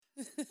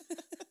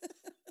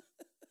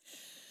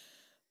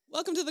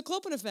Welcome to The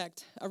Clopen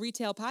Effect, a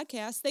retail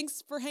podcast.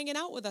 Thanks for hanging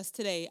out with us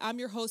today. I'm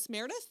your host,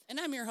 Meredith. And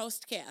I'm your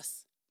host,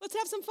 Cass. Let's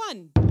have some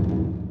fun.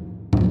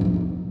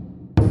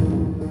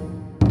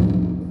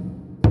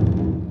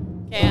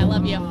 Okay, I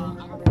love you. All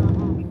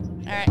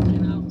right.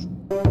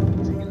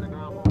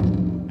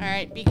 All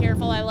right, be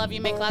careful. I love you.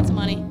 Make lots of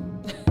money.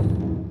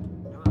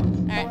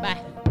 All right,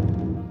 bye.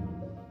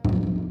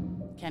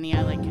 Kenny,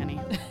 I like Kenny.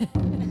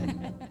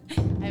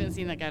 I haven't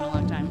seen that guy in a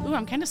long time. Ooh,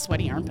 I'm kind of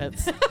sweaty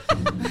armpits. You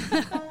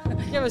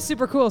have a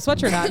super cool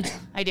sweatshirt on.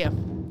 I do.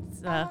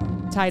 It's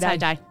tie-dye.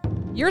 tie-dye.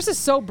 Yours is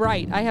so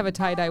bright. I have a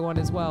tie-dye one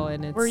as well,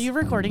 and it's... Were you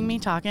recording me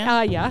talking?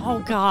 Yeah. Oh,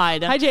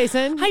 God. Hi,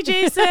 Jason. Hi,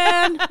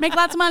 Jason. Make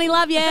lots of money.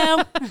 Love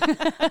you.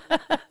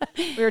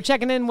 We were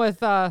checking in with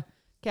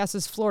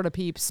Cass's Florida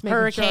peeps. Making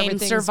Hurricane sure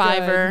everything's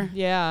survivor. good.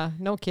 Yeah,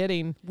 no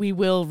kidding. We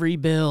will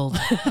rebuild.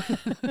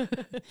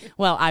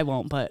 Well, I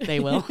won't, but they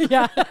will.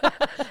 Yeah.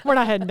 We're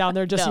not heading down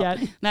there just No, yet.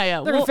 not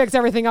yet. They're going to fix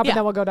everything up, yeah. and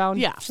then we'll go down.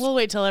 Yeah, we'll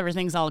wait till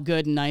everything's all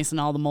good and nice and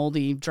all the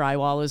moldy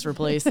drywall is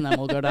replaced, and then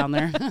we'll go down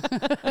there.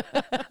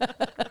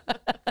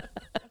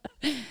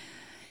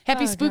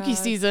 Happy spooky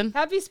season.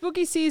 Happy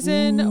spooky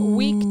season, Ooh.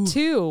 week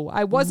 2.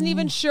 I wasn't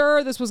even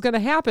sure this was going to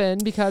happen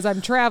because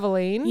I'm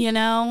traveling. You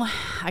know,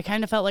 I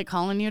kind of felt like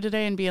calling you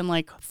today and being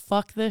like,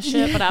 fuck this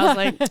shit, but I was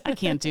like, I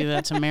can't do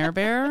that to Mare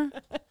Bear.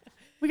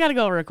 We got to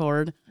go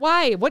record.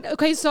 Why? What?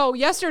 Okay, so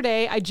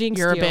yesterday I jinxed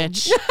You're a you.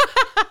 bitch.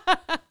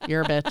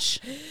 You're a bitch.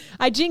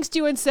 I jinxed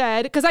you and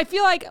said, because I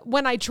feel like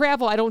when I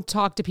travel, I don't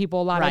talk to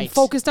people a lot. I'm Right.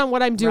 focused on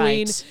what I'm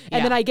doing. Right. And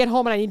Yeah. then I get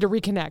home and I need to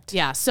reconnect.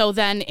 Yeah. So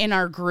then in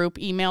our group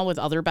email with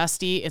other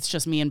bestie, it's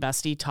just me and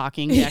bestie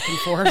talking back and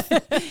forth.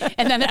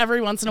 And then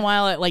every once in a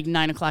while at like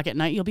 9:00 at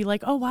night, you'll be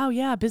like, oh, wow,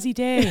 yeah, busy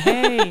day.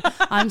 Hey,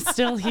 I'm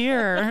still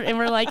here. And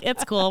we're like,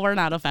 it's cool. We're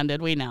not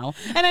offended. We know.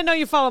 And I know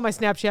you follow my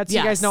Snapchat, so you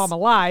guys Yes. know I'm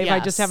alive. I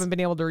just Yes. haven't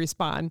been able to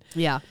respond.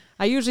 Yeah.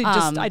 I usually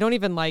just, I don't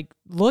even like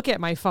look at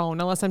my phone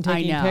unless I'm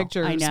taking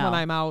pictures when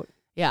I'm out.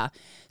 Yeah.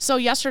 So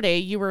yesterday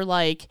you were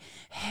like,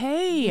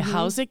 hey,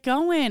 how's it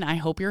going? I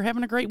hope you're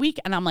having a great week.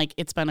 And I'm like,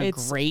 it's been a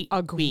great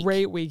week.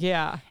 Great week,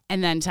 yeah.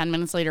 And then 10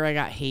 minutes later, I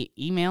got hate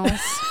emails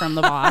from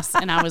the boss.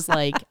 And I was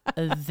like,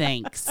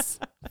 thanks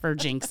for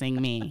jinxing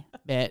me,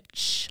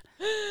 bitch.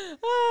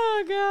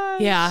 Oh,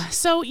 God. Yeah.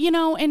 So, you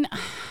know, and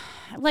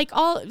like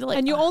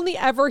and you only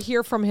ever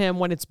hear from him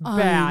when it's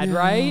bad, know,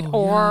 right?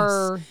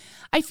 Or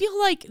I feel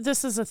like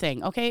this is a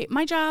thing. Okay.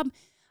 My job,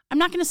 I'm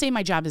not going to say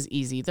my job is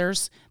easy.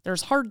 There's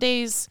hard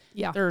days.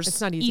 Yeah, There's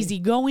it's not easy.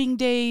 easygoing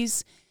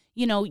days.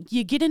 You know,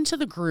 you get into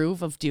the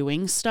groove of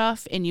doing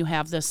stuff and you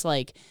have this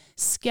like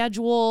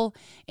schedule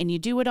and you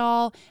do it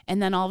all.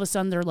 And then all of a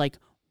sudden they're like,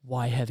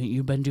 why haven't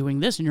you been doing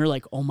this? And you're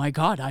like, oh my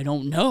God, I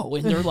don't know.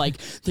 And they're like,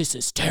 this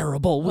is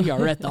terrible. We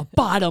are at the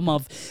bottom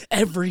of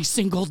every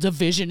single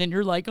division. And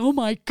you're like, oh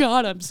my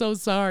God, I'm so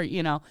sorry.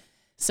 You know?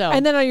 So,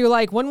 and then you're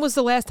like, when was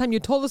the last time you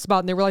told us about it?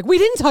 And they were like, we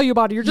didn't tell you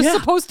about it. You're just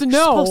supposed to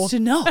know. You're supposed to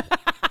know.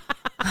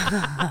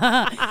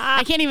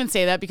 I can't even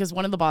say that because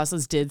one of the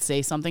bosses did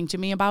say something to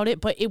me about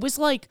it, but it was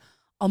like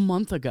a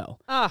month ago.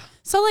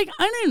 So like,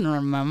 I didn't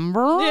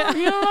remember,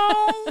 you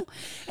know?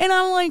 And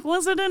I'm like,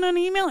 was it in an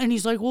email? And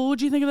he's like, well,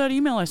 what'd you think of that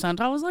email I sent?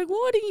 I was like,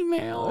 what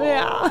email?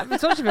 Yeah,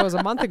 especially if it was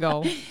a month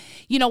ago.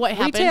 You know what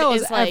happened? Retail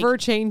is like, ever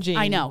changing.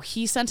 I know.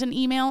 He sent an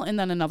email and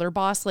then another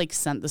boss like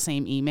sent the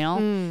same email.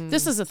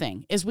 This is the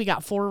thing, is we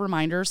got 4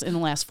 reminders in the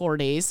last 4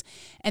 days.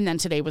 And then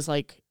today was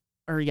like,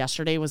 or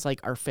yesterday was like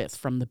our 5th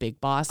from the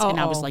big boss. And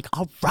I was like,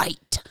 all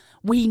right,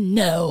 we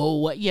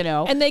know, you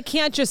know. And they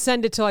can't just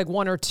send it to like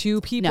 1 or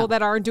 2 people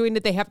that aren't doing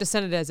it. They have to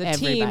send it as a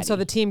team. So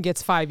the team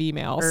gets 5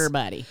 emails.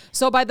 Everybody.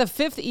 So by the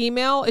 5th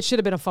email, it should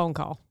have been a phone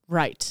call.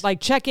 Right.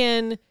 Like check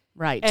in.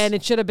 Right. And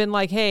it should have been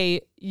like,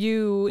 hey,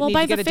 you need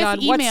to get it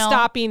done. What's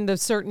stopping the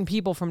certain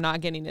people from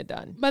not getting it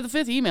done? By the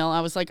 5th email, I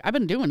was like, I've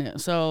been doing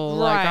it. So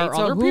like, are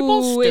so other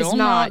people still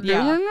not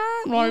doing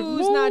it? Like,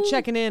 who's not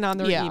checking in on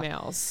their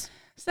emails?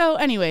 So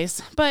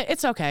anyways, but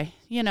it's okay,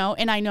 you know,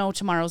 and I know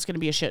tomorrow's going to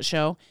be a shit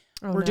show.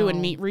 We're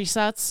doing meat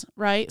resets,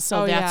 right?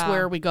 So that's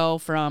where we go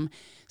from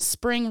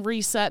spring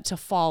reset to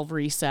fall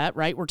reset,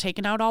 right? We're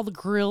taking out all the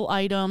grill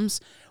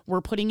items.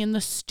 We're putting in the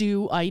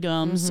stew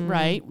items,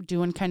 right? We're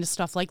doing kind of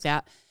stuff like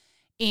that.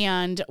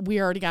 And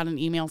we already got an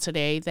email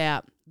today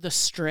that the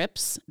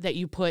strips that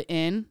you put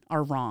in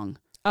are wrong.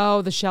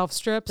 Oh, the shelf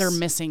strips? They're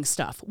missing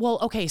stuff. Well,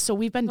 okay, so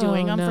we've been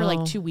doing them for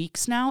like 2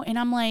 weeks now. And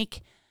I'm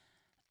like,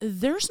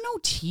 there's no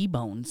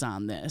T-bones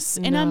on this.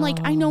 And I'm like,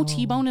 I know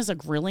T-bone is a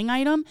grilling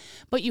item,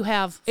 but you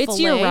have filet. It's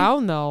year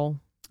round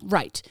though.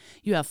 Right.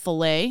 You have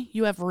filet,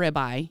 you have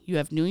ribeye, you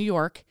have New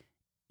York,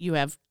 you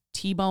have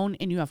T-bone,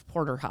 and you have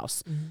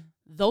porterhouse.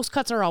 Those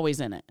cuts are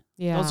always in it.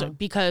 Yeah.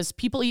 Because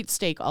people eat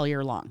steak all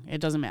year long. It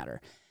doesn't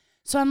matter.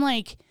 So I'm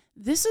like,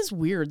 this is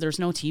weird. There's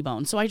no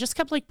T-bone. So I just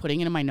kept like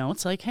putting it in my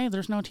notes like, hey,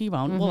 there's no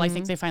T-bone. Well, I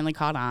think they finally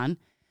caught on.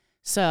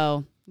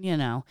 So, you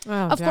know,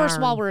 of course,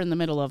 while we're in the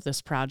middle of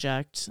this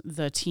project,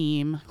 the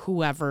team,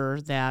 whoever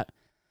that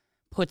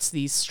puts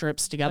these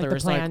strips together the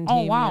is like, plan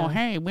oh, team, wow, yeah.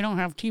 hey, we don't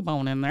have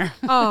T-bone in there.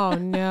 Oh,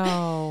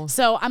 no.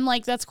 So I'm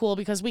like, that's cool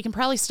because we can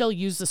probably still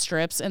use the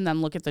strips and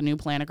then look at the new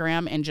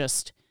planogram and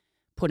just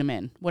put them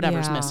in,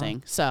 whatever's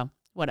missing. So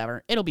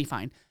whatever. It'll be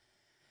fine.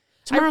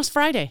 Tomorrow's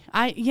Friday.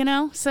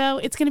 So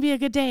it's going to be a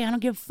good day. I don't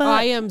give a fuck.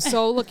 I am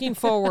so looking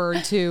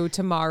forward to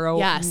tomorrow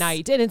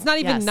night. And it's not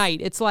even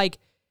night. It's like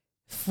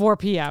 4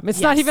 p.m.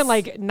 It's not even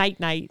like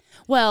night.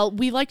 Well,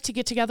 we like to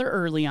get together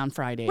early on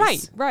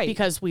Fridays. Right.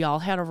 Because we all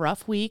had a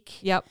rough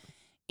week. Yep.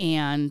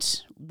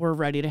 And we're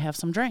ready to have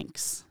some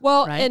drinks.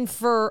 Well, right? and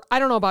I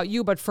don't know about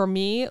you, but for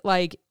me,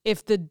 like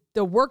if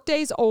the work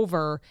day's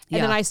over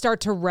and then I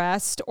start to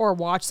rest or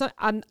watch something,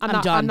 I'm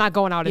not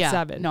going out at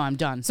 7. No, I'm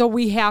done. So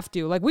we have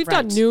to. Like we've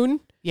done noon.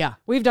 Yeah.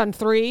 We've done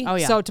 3. Oh,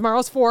 yeah. So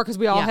tomorrow's 4 because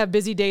we all have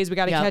busy days. We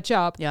got to catch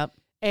up. Yep.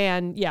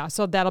 And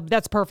so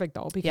that's perfect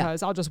though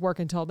because I'll just work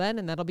until then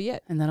and that'll be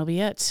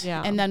it.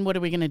 Yeah. And then what are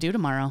we going to do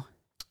tomorrow?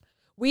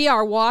 We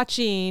are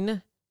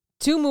watching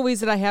 2 movies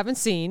that I haven't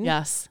seen.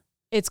 Yes.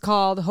 It's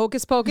called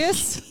Hocus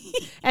Pocus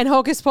and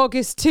Hocus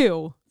Pocus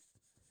 2.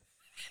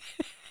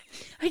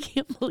 I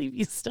can't believe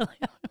you still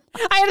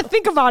haven't. I had to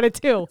think about it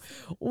too.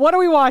 What are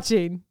we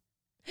watching?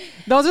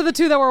 Those are the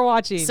 2 that we're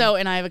watching. So,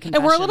 and I have a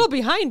confession. And we're a little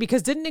behind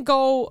because didn't it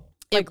go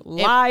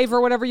live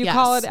or whatever you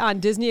call it on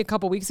Disney a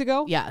couple weeks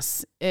ago?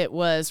 Yes. It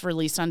was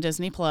released on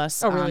Disney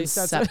Plus on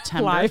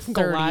September live,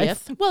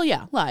 30th. Well,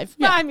 yeah, live.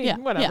 Yeah, I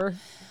mean, whatever.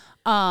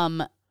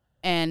 Yeah.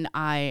 And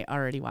I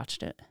already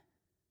watched it.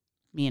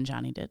 Me and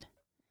Johnny did.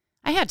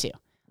 I had to.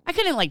 I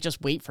couldn't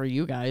just wait for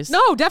you guys.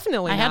 No,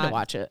 definitely I not. had to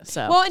watch it.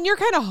 So well, and you're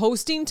kind of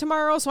hosting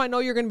tomorrow, so I know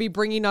you're going to be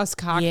bringing us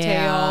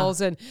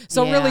cocktails, and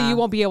so really you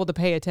won't be able to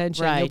pay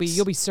attention. Right.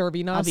 You'll be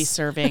serving us. I'll be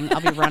serving.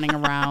 I'll be running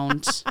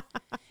around.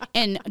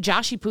 And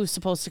Joshy Poo's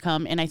supposed to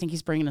come, and I think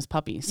he's bringing his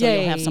puppy, so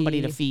you'll have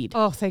somebody to feed.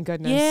 Oh, thank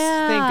goodness!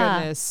 Yeah,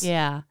 thank goodness.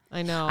 Yeah,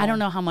 I know. I don't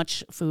know how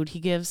much food he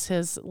gives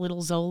his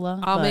little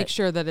Zola. I'll make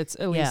sure that it's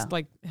at least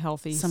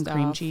healthy. Some stuff.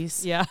 cream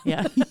cheese. Yeah.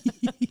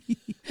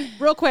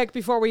 Real Real quick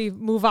before we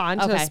move on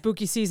to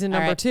spooky season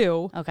number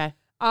 2. Okay.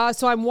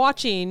 So I'm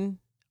watching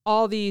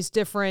all these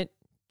different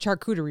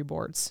charcuterie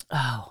boards.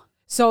 Oh.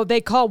 So they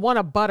call one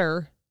a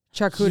butter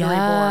charcuterie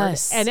board,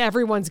 and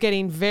everyone's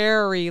getting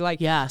very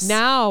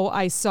now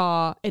I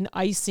saw an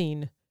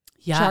icing.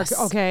 Yes.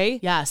 Okay.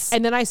 Yes.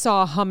 And then I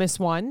saw a hummus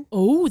one.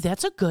 Oh,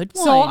 that's a good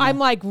one. So I'm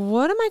like,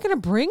 what am I going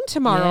to bring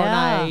tomorrow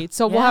night?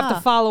 So we'll have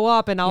to follow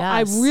up, and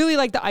I really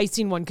like the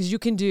icing one because you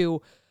can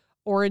do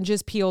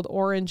oranges, peeled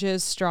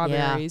oranges,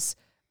 strawberries,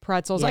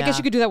 pretzels. I guess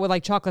you could do that with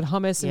chocolate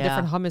hummus and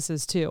different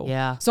hummuses too.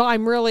 Yeah. So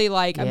I'm really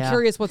I'm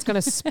curious what's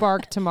going to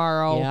spark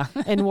tomorrow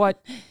and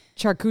what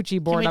charcuterie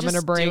board I'm going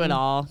to bring. Do it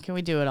all. Can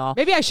we do it all?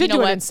 Maybe I should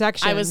do it in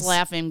sections. I was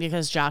laughing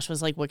because Josh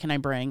was like, what can I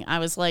bring? I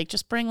was like,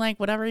 just bring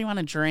whatever you want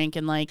to drink,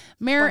 and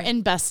Mare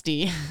and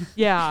Bestie.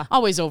 Yeah.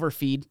 Always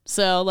overfeed.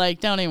 So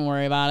don't even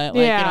worry about it.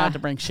 You don't have to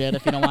bring shit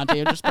if you don't want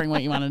to. Just bring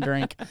what you want to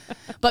drink.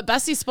 But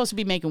Bestie's supposed to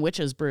be making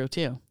witch's brew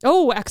too.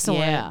 Oh,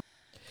 excellent. Yeah.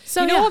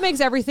 So you know what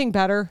makes everything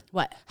better?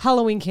 What?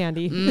 Halloween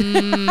candy.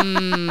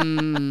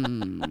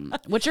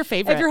 What's your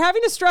favorite? If you're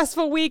having a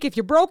stressful week, if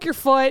you broke your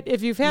foot,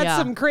 if you've had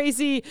some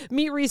crazy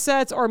meet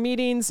resets or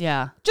meetings,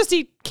 just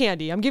eat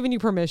candy. I'm giving you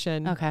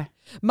permission. Okay.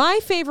 My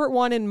favorite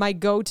one and my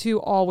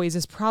go-to always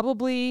is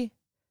probably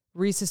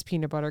Reese's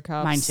Peanut Butter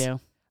Cups. Mine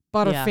too.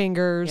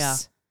 Butterfingers. Yeah.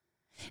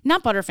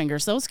 Not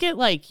Butterfingers. Those get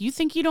you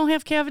think you don't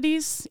have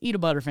cavities? Eat a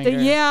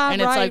Butterfinger. Yeah,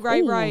 and it's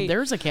right.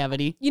 There's a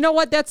cavity. You know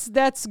what?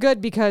 That's good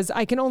because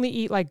I can only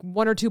eat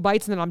 1 or 2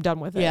 bites and then I'm done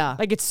with it. Yeah.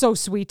 It's so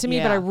sweet to me,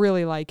 but I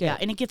really like it. Yeah,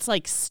 and it gets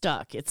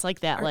stuck. It's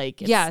like that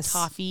yes.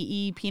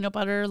 toffee-y peanut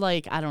butter.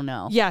 I don't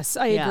know. Yes,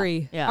 I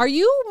agree. Yeah. Are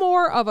you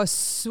more of a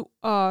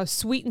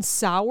sweet and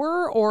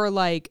sour or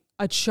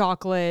a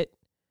chocolate?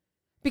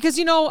 Because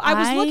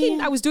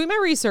I was doing my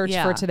research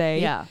for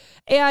today. Yeah.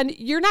 And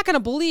you're not going to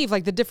believe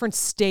the different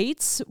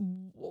states,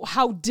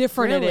 how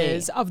different it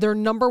is of their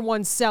number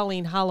 1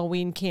 selling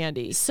Halloween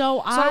candy. So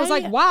I was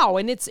like, wow.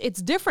 And it's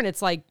different.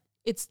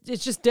 It's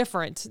just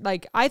different.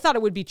 I thought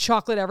it would be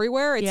chocolate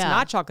everywhere. It's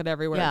not chocolate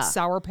everywhere. Yeah. It's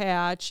Sour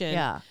Patch.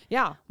 And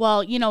yeah.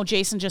 Well,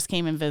 Jason just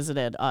came and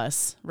visited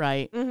us,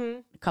 right? Mm-hmm.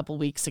 A couple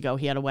weeks ago.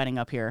 He had a wedding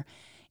up here.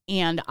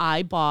 And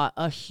I bought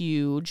a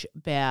huge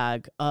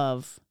bag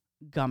of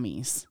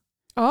gummies.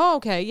 Oh,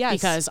 okay. Yes.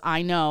 Because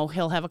I know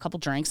he'll have a couple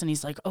drinks and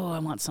he's like, oh, I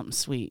want something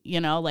sweet.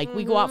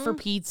 We go out for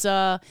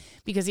pizza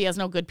because he has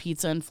no good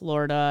pizza in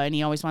Florida and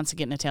he always wants to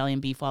get an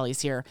Italian beef while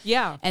he's here.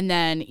 Yeah. And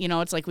then,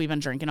 it's we've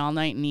been drinking all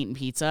night and eating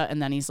pizza. And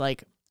then he's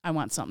like, I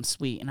want something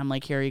sweet. And I'm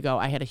like, here you go.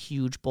 I had a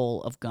huge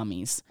bowl of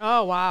gummies.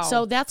 Oh, wow.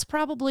 So that's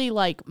probably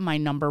my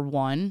number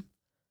 1.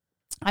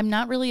 I'm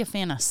not really a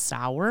fan of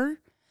sour,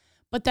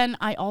 but then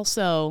I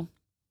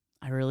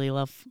really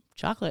love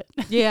chocolate.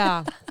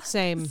 Yeah,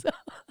 same.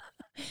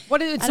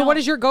 What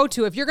is your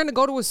go-to? If you're going to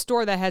go to a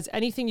store that has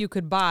anything you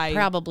could buy.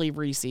 Probably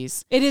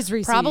Reese's. It is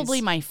Reese's. Probably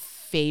my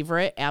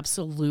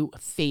absolute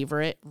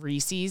favorite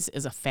Reese's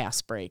is a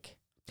Fast Break.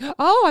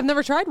 Oh, I've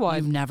never tried one.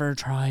 You've never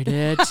tried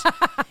it.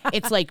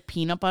 It's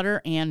peanut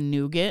butter and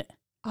nougat.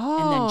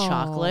 and then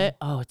chocolate.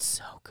 Oh, it's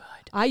so good.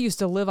 I used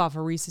to live off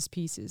of Reese's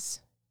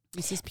Pieces.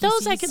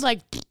 Those I could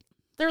like.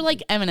 They're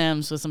like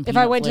M&Ms with some peanut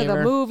If I went flavor. to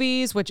the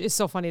movies, which is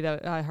so funny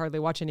that I hardly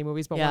watch any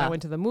movies, but when I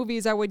went to the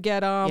movies, I would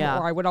get them,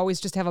 or I would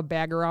always just have a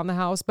bag around the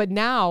house. But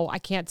now I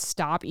can't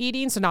stop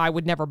eating, so now I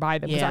would never buy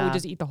them because I would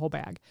just eat the whole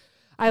bag.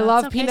 I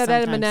love peanut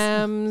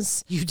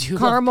M&Ms. You do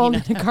caramel,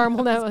 love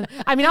caramel.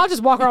 I mean, I'll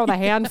just walk around with a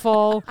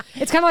handful.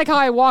 It's kind of like how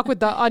I walk with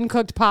the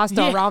uncooked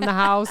pasta around the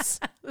house.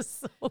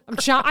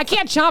 I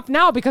can't chomp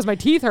now because my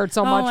teeth hurt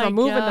so much from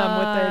moving them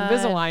with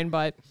the Invisalign,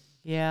 but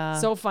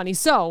so funny.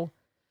 So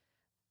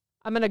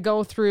I'm going to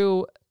go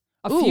through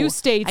a few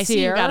states here. I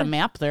see you got a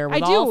map there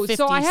with I all do. 50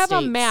 So I have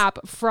states. a map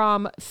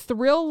from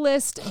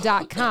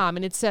thrillist.com,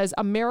 and it says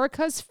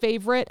America's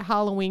favorite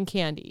Halloween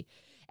candy.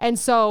 And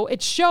so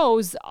it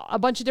shows a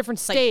bunch of different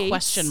states. Like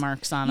question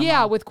marks on them.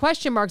 Yeah, with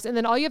question marks. And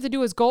then all you have to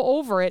do is go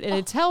over it, and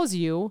it tells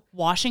you.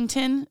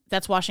 Washington,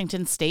 that's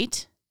Washington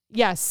State?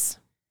 Yes.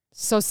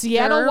 So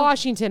Seattle,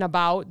 Washington,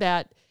 about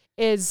that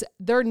is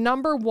their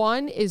number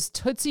one is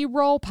Tootsie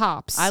Roll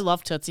Pops. I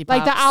love Tootsie Pops.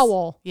 Like the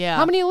owl. Yeah.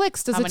 How many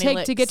licks does it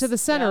take to get to the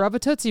center of a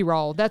Tootsie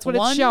Roll? That's what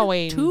it's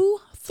showing. 1, 2,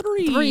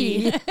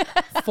 3.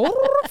 4,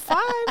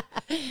 5.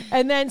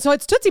 And then, so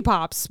it's Tootsie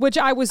Pops, which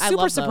I was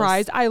super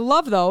surprised. I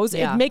love those.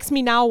 Yeah. It makes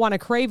me now want to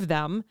crave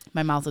them.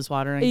 My mouth is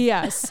watering.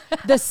 Yes.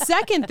 The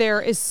second there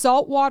is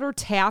saltwater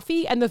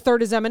taffy, and the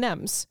third is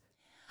M&M's.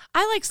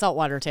 I like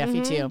saltwater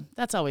taffy too.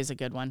 That's always a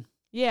good one.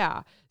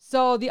 Yeah.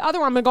 So the other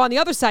one, I'm going to go on the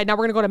other side. Now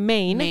we're going to go to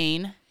Maine.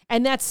 Maine.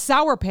 And that's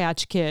Sour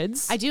Patch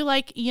Kids. I do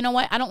like, you know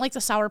what? I don't like the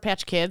Sour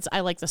Patch Kids.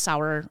 I like the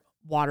sour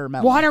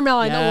watermelon.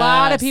 Watermelon. Yes. A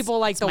lot of people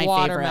like the my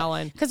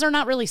watermelon. Because they're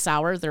not really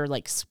sour. They're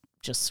like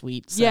just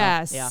sweet. So,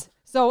 yes. Yeah.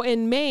 So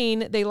in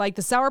Maine, they like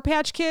the Sour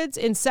Patch Kids.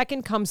 In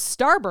second comes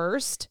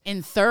Starburst.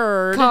 In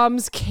third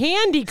comes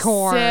candy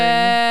corn.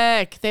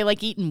 Sick. They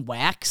like eating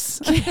wax.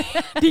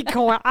 Candy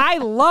corn. I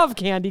love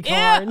candy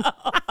corn.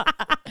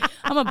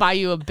 I'm going to buy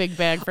you a big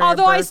bag for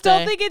Although your I birthday.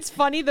 still think it's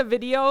funny, the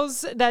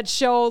videos that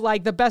show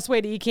like the best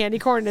way to eat candy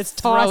corn is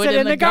toss Throw it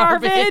in the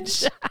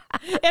garbage.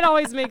 garbage. It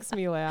always makes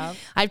me laugh.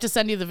 I have to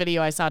send you the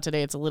video I saw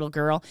today. It's a little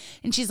girl.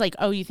 And she's like,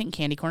 oh, you think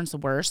candy corn's the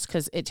worst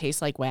because it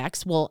tastes like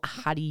wax? Well,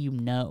 how do you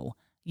know?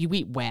 You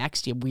eat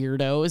wax, you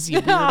weirdos, you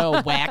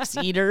weirdo wax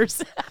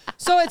eaters.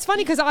 So it's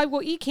funny because I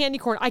will eat candy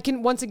corn. I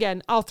can, once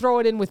again, I'll throw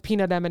it in with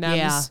peanut M&Ms.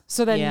 Yeah.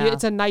 So then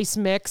it's a nice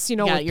mix, you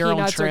know, You got with your own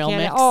peanuts or trail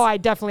candy. mix. Oh, I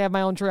definitely have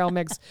my own trail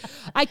mix.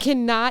 I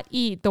cannot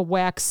eat the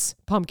wax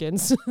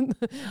pumpkins.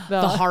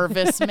 The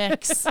harvest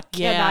mix.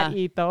 Cannot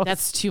eat those.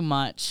 That's too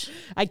much.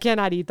 I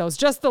cannot eat those.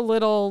 Just the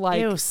little like.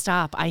 Ew,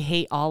 stop. I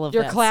hate all of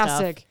your that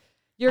classic. stuff.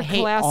 Your I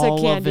hate classic all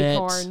of candy it.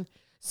 corn.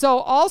 So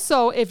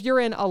also, if you're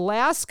in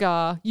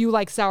Alaska, you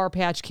like Sour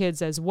Patch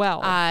Kids as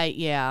well.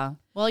 Yeah.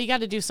 Well, you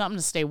got to do something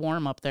to stay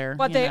warm up there.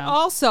 But they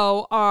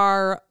also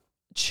are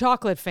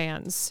chocolate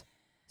fans.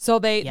 So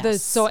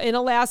so in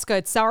Alaska,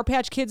 it's Sour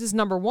Patch Kids is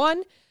number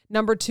one.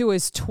 Number 2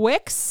 is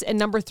Twix, and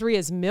number 3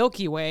 is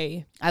Milky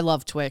Way. I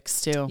love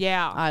Twix too.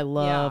 Yeah. I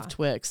love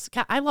Twix.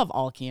 God, I love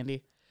all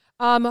candy.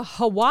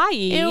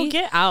 Hawaii. Ew,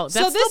 get out.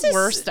 That's the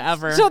worst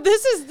ever. So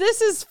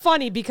this is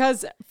funny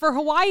because for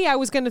Hawaii, I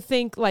was going to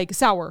think like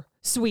sour,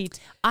 sweet,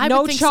 I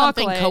no would think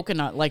chocolate. something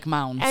coconut like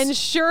Mounds. And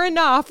sure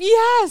enough,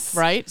 yes.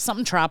 Right?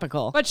 Something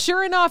tropical. But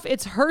sure enough,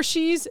 it's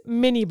Hershey's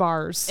mini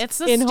bars. It's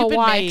the in stupid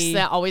Hawaii. mix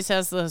that always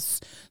has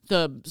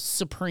the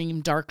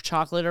supreme dark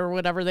chocolate or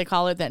whatever they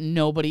call it that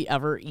nobody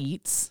ever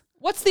eats.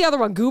 What's the other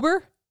one?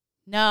 Goober?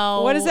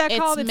 No. What is that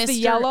called? It's the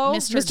yellow?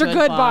 Mr.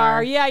 Good Bar.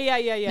 Bar. Yeah.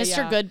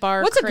 Mr. Good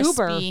Bar. What's crispy. a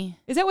goober?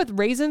 Is that with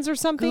raisins or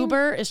something?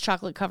 Goober is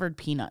chocolate covered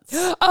peanuts.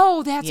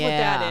 Oh, that's what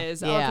that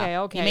is.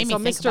 Yeah. Okay. You made me So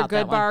think Mr. about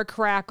that Good Bar,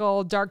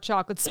 Crackle, dark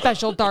chocolate,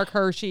 special dark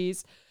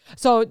Hershey's.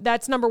 So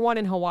that's number 1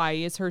 in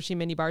Hawaii is Hershey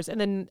mini bars. And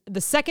then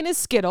the second is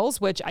Skittles,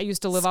 which I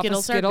used to live off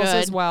of Skittles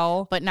as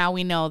well. But now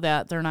we know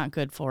that they're not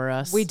good for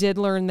us. We did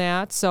learn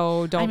that.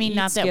 So don't eat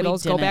not that we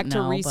Skittles. Go back didn't to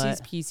know, Reese's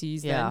but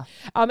Pieces yeah.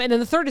 then. And then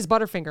the third is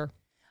Butterfinger.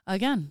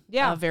 Again,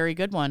 a very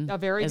good one. A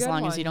very good one.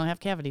 As long as you don't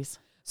have cavities.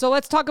 So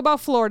let's talk about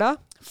Florida.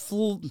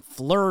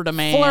 Florida,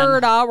 man.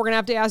 Florida. We're going to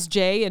have to ask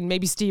Jay and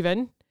maybe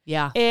Steven.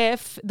 Yeah.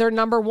 If their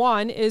number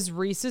 1 is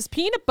Reese's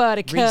Peanut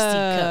Butter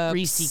Cup.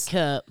 Reese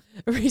Cup.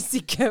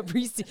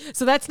 Reese.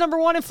 So that's number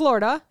 1 in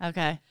Florida.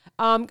 Okay.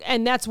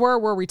 And that's where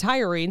we're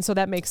retiring, so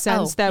that makes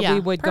sense that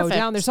we would go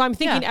down there. So I'm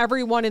thinking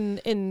everyone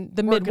in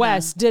the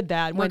Midwest did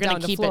that, went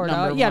down to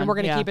Florida. Yeah, and we're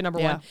going to keep it number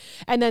 1.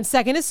 And then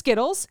second is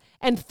Skittles,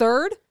 and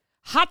third,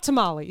 hot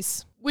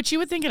tamales. Which you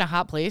would think in a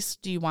hot place.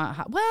 Do you want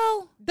hot?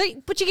 Well,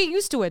 but you get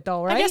used to it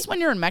though, right? I guess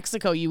when you're in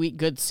Mexico, you eat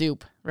good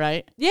soup,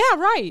 right? Yeah,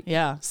 right.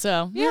 Yeah.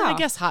 So I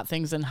guess hot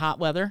things in hot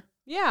weather.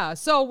 Yeah,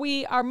 so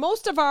we are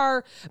most of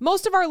our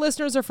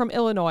listeners are from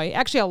Illinois.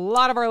 Actually, a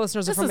lot of our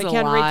listeners are from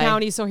McHenry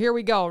County. So here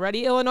we go.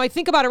 Ready, Illinois?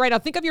 Think about it right now.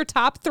 Think of your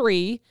top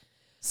 3.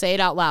 Say it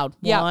out loud.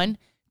 Yep. 1,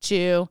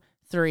 2,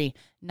 3.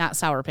 Not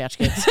Sour Patch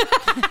Kids.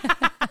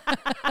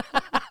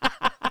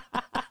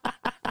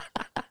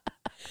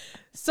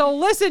 So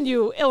listen,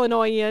 you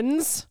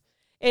Illinoisans.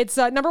 It's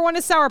number 1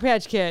 is Sour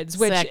Patch Kids,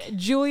 which Sick.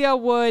 Julia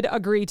would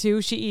agree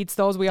to. She eats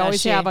those. We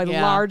always have a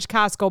large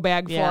Costco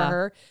bag for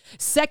her.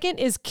 Second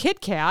is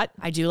Kit Kat.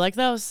 I do like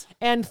those.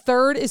 And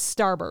third is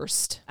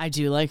Starburst. I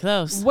do like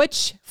those.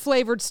 Which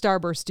flavored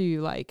Starburst do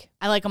you like?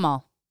 I like them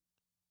all.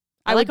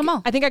 I like them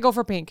all. I think I go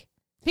for pink.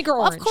 Pink or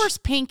orange. Of course,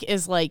 pink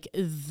is like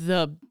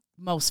the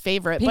most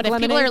favorite. Pink but if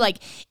lemonade? people are like,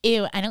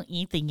 ew, I don't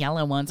eat the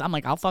yellow ones, I'm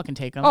like, I'll fucking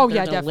take them. Oh,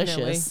 They're yeah,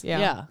 delicious. definitely.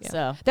 Yeah.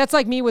 So that's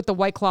like me with the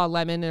White Claw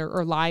lemon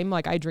or lime.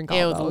 Like I drink all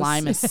ew, those. the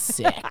lime is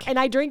sick. And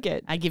I drink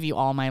it. I give you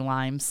all my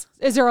limes.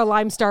 Is there a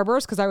lime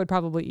Starburst? Because I would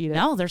probably eat it.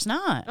 No, there's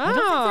not. I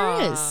don't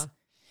think there is.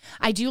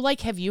 I do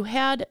like, have you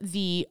had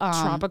the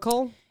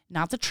tropical?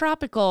 Not the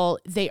tropical.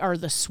 They are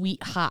the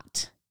sweet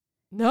hot.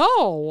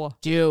 No.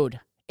 Dude.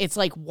 It's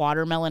like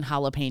watermelon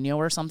jalapeno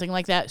or something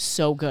like that.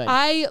 So good.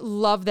 I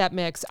love that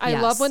mix. I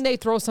love when they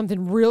throw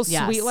something real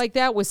sweet like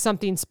that with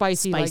something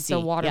spicy like the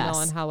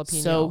watermelon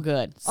jalapeno. So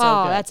good. So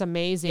good. That's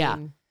amazing. Yeah.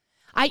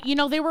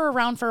 They were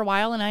around for a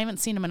while and I haven't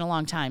seen them in a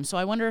long time. So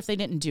I wonder if they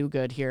didn't do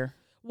good here.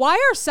 Why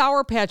are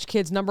Sour Patch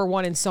Kids number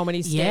 1 in so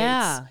many states?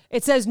 Yeah.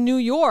 It says New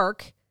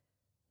York.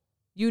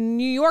 You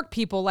New York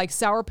people like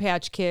Sour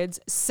Patch Kids.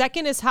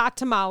 Second is hot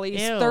tamales.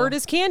 Ew. Third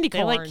is candy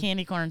corn. They like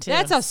candy corn too.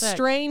 That's a Sick.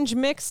 strange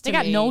mix to They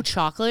got me. no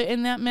chocolate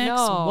in that mix.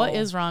 No. What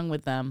is wrong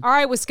with them? All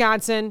right,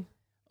 Wisconsin.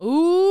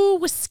 Ooh,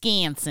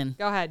 Wisconsin.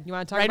 Go ahead. You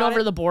want to talk right about over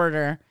it? the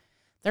border.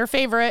 Their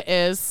favorite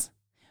is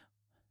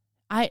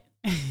I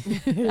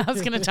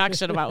was going to talk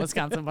shit about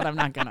Wisconsin, but I'm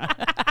not going to.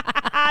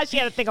 She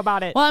had to think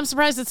about it. Well, I'm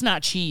surprised it's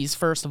not cheese,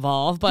 first of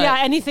all. But yeah,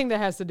 anything that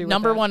has to do with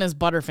number that. 1 is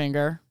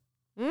Butterfinger.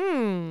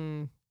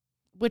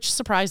 Which which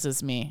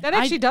surprises me. That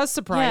actually does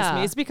surprise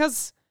me. It's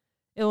because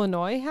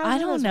Illinois has I it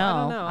don't as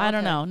know. well? I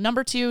don't know.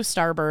 Number 2,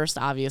 Starburst,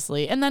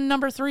 obviously. And then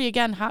number 3,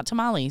 again, hot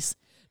tamales.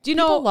 Do you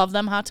People know, love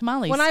them hot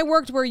tamales. when I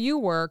worked where you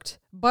worked,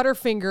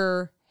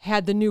 Butterfinger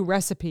had the new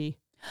recipe.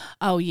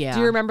 Oh, yeah.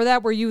 Do you remember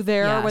that? Were you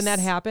there when that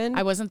Yes. happened?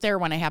 I wasn't there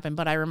when it happened,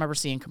 but I remember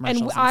seeing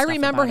commercials. And And I stuff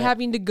remember about it.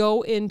 having to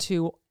go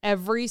into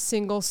every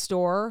single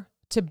store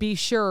to be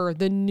sure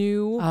the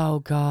new Oh,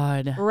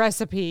 God.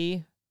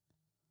 recipe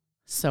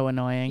So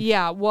annoying.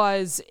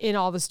 was in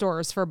all the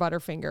stores for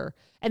Butterfinger.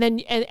 And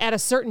then at a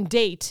certain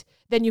date,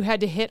 then you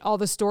had to hit all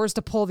the stores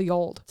to pull the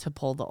old. To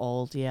pull the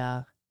old,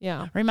 yeah.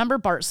 Yeah. Remember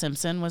Bart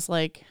Simpson was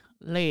like,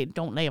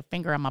 don't lay a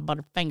finger on my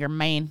Butterfinger,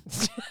 man.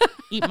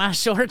 Eat my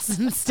shorts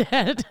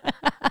instead.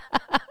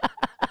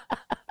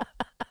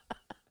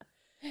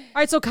 All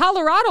right, so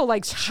Colorado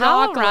likes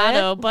chocolate.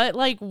 Colorado, but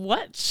like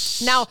what?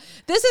 Now,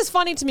 this is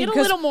funny to me Get a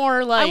because little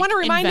more like I want to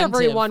remind inventive.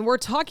 everyone, we're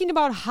talking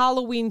about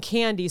Halloween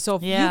candy. So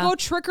if you go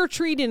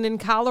trick-or-treating in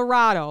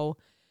Colorado,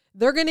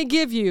 they're going to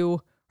give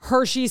you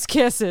Hershey's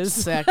Kisses.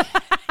 Sick.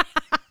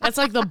 That's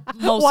like the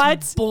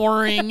most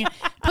boring.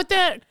 Put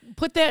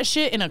that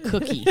shit in a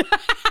cookie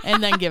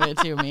and then give it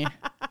to me.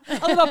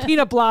 A little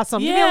peanut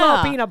blossom. Give me a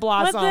little peanut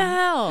blossom. What the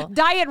hell?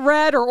 Diet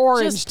red or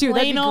orange, Just too.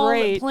 That'd be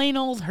great. Plain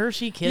old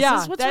Hershey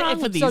Kisses. What's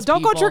wrong with these So don't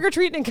people? go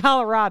trick-or-treating in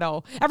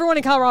Colorado. Everyone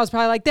in Colorado is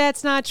probably like,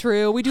 that's not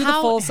true. We do the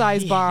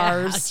full-size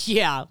bars.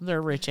 Yeah,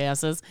 they're rich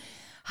asses.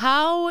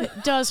 How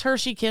does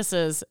Hershey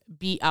Kisses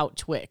beat out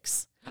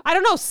Twix? I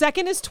don't know.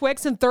 Second is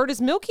Twix and third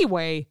is Milky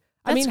Way.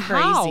 That's I mean,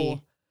 crazy.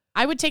 how?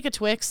 I would take a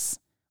Twix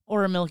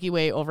or a Milky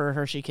Way over a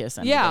Hershey Kiss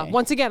any day.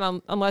 Once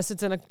again, unless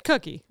it's in a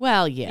cookie.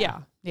 Well,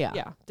 yeah,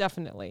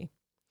 definitely.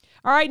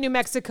 All right, New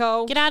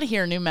Mexico. Get out of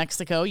here, New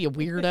Mexico, you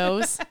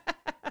weirdos.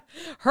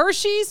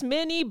 Hershey's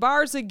mini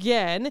bars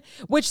again,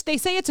 which they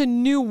say it's a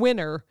new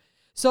winner.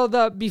 So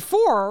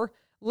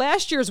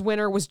last year's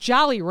winner was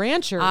Jolly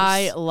Ranchers.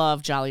 I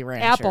love Jolly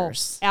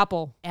Ranchers.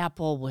 Apple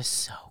was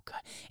so good.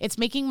 It's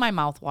making my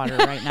mouth water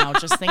right now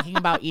just thinking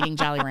about eating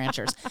Jolly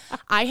Ranchers.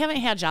 I haven't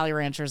had Jolly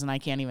Ranchers and I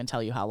can't even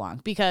tell you how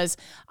long because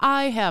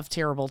I have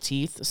terrible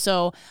teeth.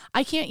 So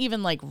I can't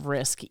even like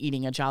risk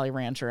eating a Jolly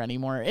Rancher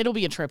anymore. It'll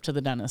be a trip to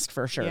the dentist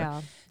for sure.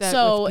 Yeah.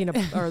 So with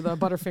peanut or the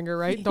Butterfinger,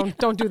 right?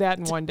 Don't do that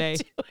in one day.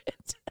 Do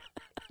it.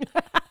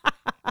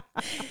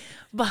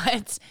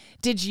 But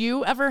did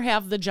you ever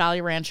have the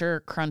Jolly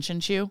Rancher Crunch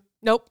and Chew?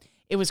 Nope.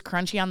 It was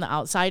crunchy on the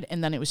outside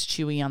and then it was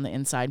chewy on the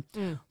inside.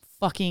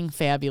 Fucking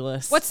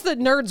fabulous. What's the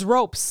Nerds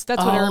Ropes?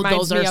 That's what it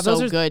reminds me of.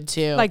 Those are so good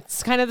too. Like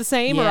it's kind of the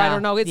same, or I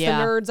don't know. It's the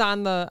Nerds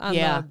on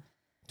the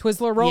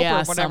Twizzler rope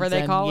or whatever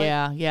they call it.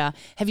 Yeah.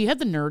 Have you had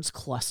the Nerds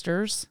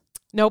clusters?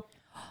 Nope.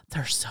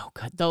 They're so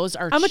good. Those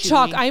are.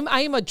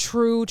 I am a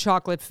true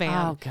chocolate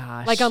fan. Oh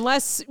gosh. Like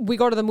unless we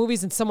go to the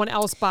movies and someone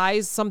else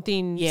buys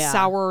something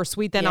sour or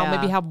sweet, then I'll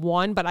maybe have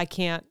one. But I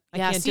can't. I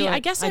can't do it. I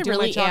guess I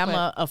really am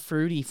a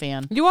fruity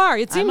fan. You are.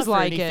 It seems I'm a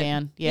like fruity it.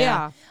 fan.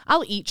 Yeah.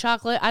 I'll eat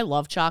chocolate. I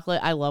love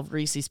chocolate. I love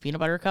Reese's peanut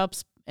butter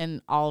cups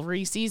and all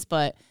Reese's,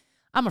 but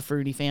I'm a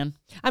fruity fan.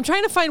 I'm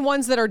trying to find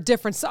ones that are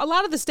different. So a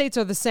lot of the states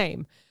are the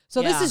same.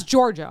 So this is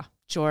Georgia.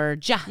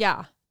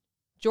 Yeah.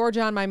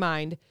 Georgia on my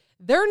mind.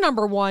 Their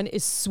number one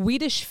is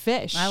Swedish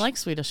Fish. I like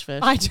Swedish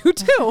Fish. I do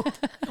too.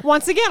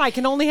 Once again, I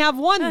can only have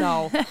one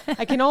though.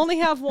 I can only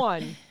have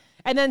one.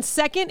 And then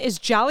second is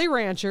Jolly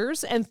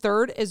Ranchers, and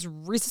third is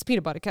Reese's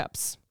Peanut Butter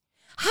Cups.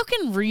 How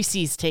can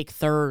Reese's take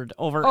third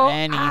over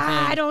anything?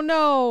 I don't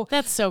know.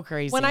 That's so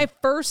crazy. When I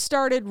first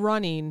started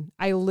running,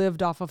 I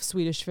lived off of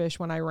Swedish Fish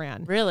when I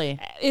ran. Really?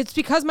 It's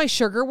because my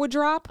sugar would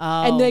drop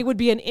and they would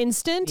be an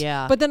instant.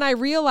 Yeah. But then I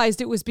realized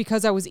it was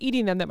because I was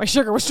eating them that my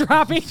sugar was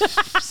dropping.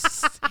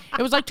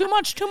 It was like too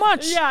much.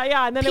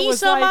 Yeah. And then it was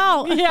them like,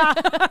 out. Yeah.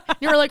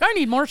 You were like, I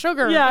need more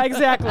sugar. Yeah,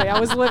 exactly. I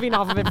was living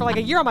off of it for like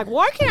a year. I'm like,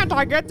 why can't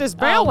I get this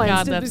balanced?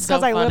 God, that's It's so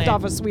because I lived funny.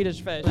 off of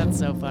Swedish Fish. That's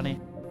so funny.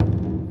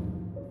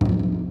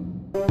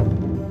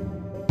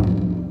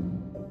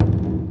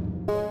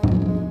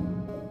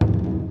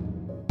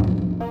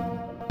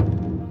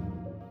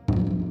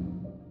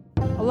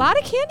 A lot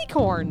of candy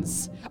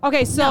corns.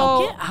 Okay, so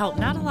No, get out.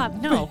 Not a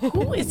lot. No.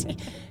 Who is he?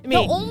 The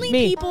only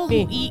people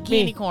who eat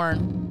candy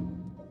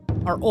corn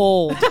are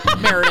old,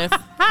 Meredith.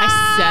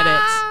 I said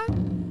it.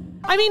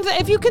 I mean,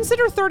 if you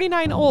consider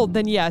 39 old,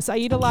 then yes, I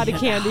eat a lot of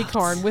candy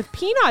corn with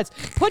peanuts.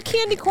 Put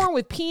candy corn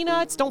with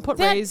peanuts. Don't put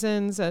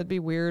raisins. That'd be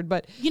weird.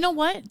 But you know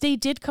what? They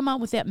did come out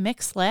with that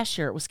mix last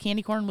year. It was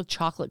candy corn with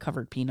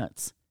chocolate-covered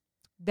peanuts.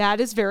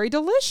 that is very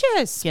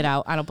delicious. Get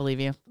out. I don't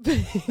believe you.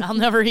 I'll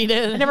never eat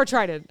it. I never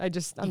tried it. I'm You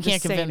just can't saying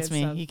convince it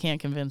me. sounds- You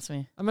can't convince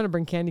me. I'm going to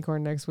bring candy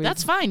corn next week.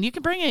 That's fine. You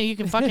can bring it. You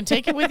can fucking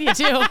take it with you,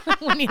 too,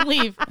 when you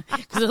leave.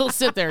 Because it'll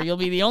sit there. You'll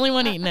be the only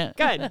one eating it.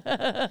 good.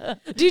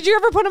 Did you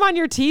ever put them on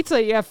your teeth so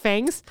you have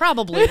fangs?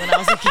 Probably when I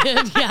was a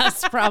kid.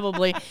 Yes,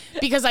 probably.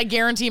 Because I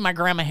guarantee my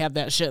grandma had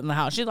that shit in the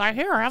house. She's like,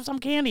 here, have some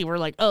candy. We're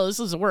like, oh, this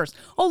is the worst.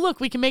 Oh, look,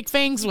 we can make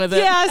fangs with it.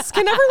 Yes.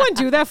 Can everyone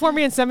do that for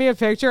me and send me a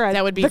picture at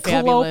That would be the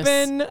fabulous.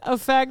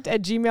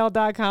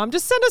 clopeneffect@gmail.com?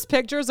 Just send us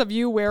pictures of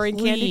you wearing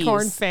candy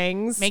corn Please.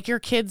 fangs. Make your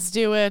kids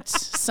do it.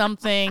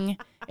 Something.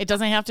 It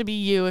doesn't have to be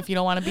you if you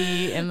don't want to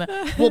be in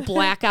the. We'll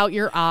black out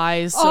your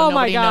eyes so oh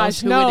my nobody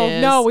gosh. knows who it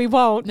is. No, we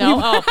won't. No,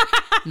 oh,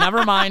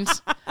 never mind.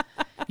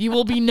 You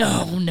will be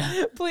known.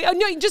 Please,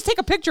 no, just take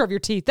a picture of your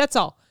teeth. That's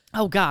all.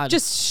 Oh God.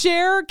 Just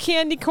share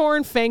candy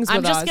corn fangs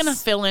with I'm us. just gonna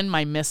fill in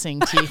my missing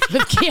teeth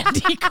with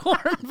candy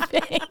corn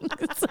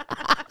fangs.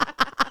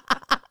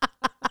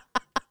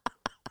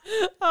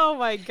 Oh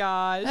my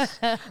gosh.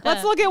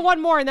 Let's look at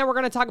one more and then we're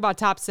going to talk about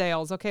top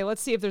sales. Okay,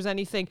 let's see if there's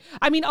anything.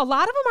 I mean, a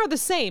lot of them are the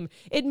same.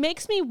 It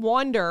makes me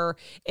wonder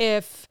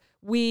if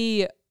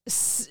we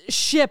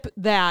ship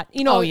that.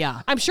 You know, Oh,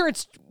 yeah. I'm sure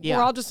Yeah.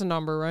 we're all just a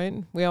number,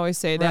 right? We always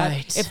say that.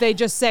 Right. If they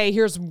just say,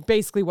 here's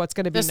basically what's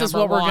going to be This number is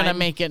what one. we're gonna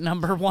make it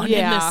number one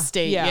in this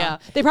state. Yeah.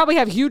 They probably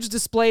have huge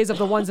displays of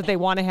the ones that they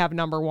want to have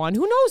number one.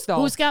 Who knows though?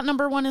 Who's got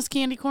number one as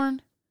candy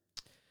corn?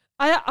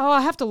 I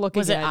have to look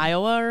Was again. it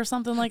Iowa or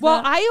something like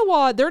Well, that?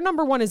 Iowa, their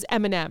number one is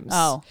M&M's.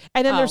 Oh.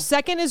 And then Oh. their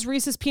second is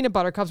Reese's Peanut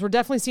Butter Cups. We're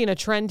definitely seeing a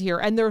trend here.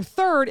 And their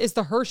third is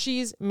the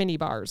Hershey's Mini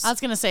Bars. I was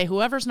gonna say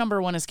whoever's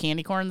number one is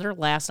candy corn. They're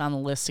last on the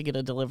list to get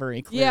a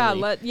delivery. Clearly.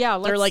 Let's,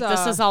 They're like,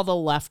 this is all the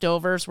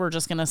leftovers. We're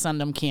just gonna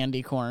send them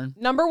candy corn.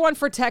 number one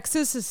for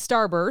Texas is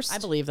Starburst. I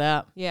believe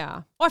that.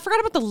 Yeah. Oh, I forgot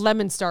about the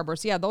lemon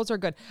Starburst. Yeah, those are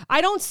good.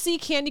 I don't see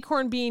candy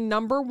corn being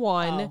number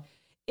one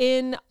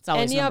in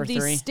always any of number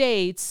these 3.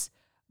 states.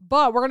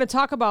 But we're going to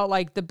talk about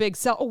like the big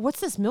sell. Oh, what's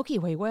this Milky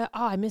Way? Oh,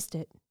 I missed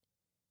it.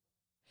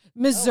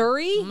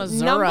 Missouri.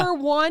 Missouri. Number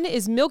one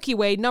is Milky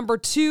Way. Number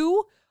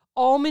two,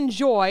 Almond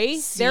Joy.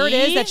 There it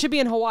is. See? That should be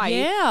in Hawaii.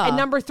 Yeah. And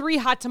number 3,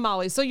 hot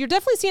tamales. So you're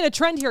definitely seeing a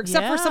trend here,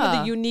 except for some of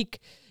Yeah. the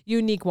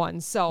unique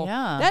ones. So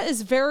Yeah. that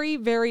is very,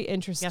 very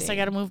interesting. Guess I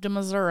got to move to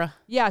Missouri.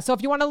 Yeah, so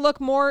if you want to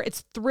look more,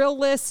 it's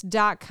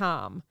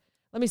Thrillist.com.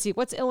 Let me see.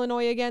 What's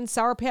Illinois again?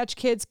 Sour Patch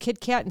Kids, Kit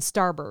Kat, and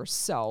Starburst.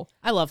 So,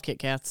 I love Kit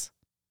Kats.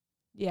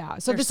 yeah.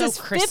 So They're this so is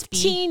crispy.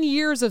 15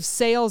 years of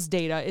sales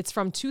data. It's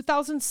from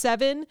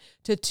 2007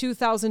 to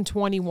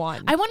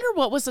 2021. I wonder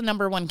what was the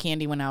number one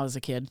candy when I was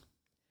a kid.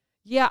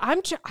 Yeah,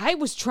 I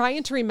was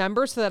trying to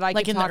remember so that I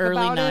Like could in the talk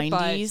early about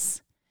 90s.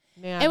 it,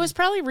 but man. It was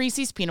probably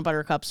Reese's Peanut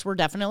Butter Cups. Were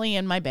definitely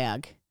in my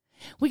bag.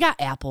 We got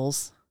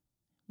apples.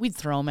 We'd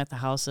throw them at the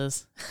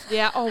houses.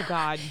 Yeah, oh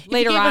God.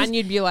 Later gave us- on,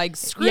 you'd be like,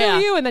 screw Yeah.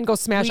 you, and then go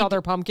smash all We'd-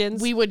 their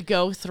pumpkins. We would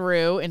go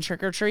through and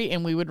trick or treat,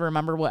 and we would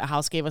remember what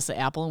house gave us the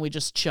apple, and we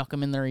just chuck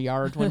them in their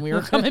yard when we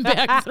were coming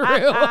back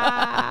through.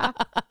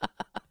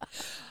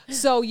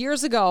 So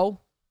years ago,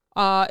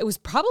 it was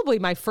probably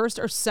my first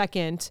or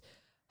second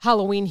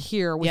Halloween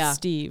here with Yeah.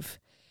 Steve.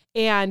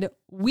 And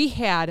we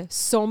had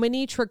so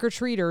many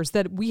trick-or-treaters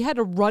that we had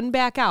to run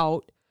back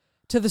out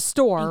to the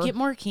store And get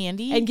more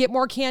candy. and get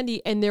more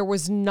candy, and there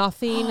was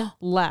nothing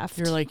left.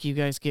 You're like, you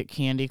guys get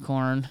candy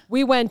corn.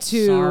 We went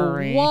to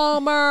Sorry.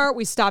 Walmart,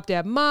 we stopped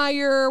at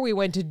Meijer, we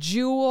went to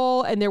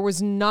Jewel, and there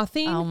was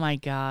nothing. Oh my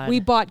God. We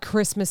bought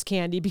Christmas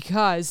candy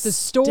because the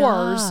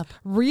stores Stop.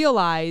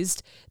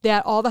 realized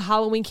that all the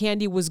Halloween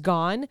candy was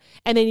gone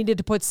and they needed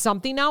to put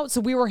something out. So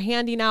we were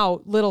handing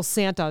out little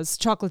Santas,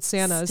 chocolate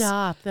Santas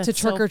Stop. That's to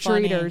so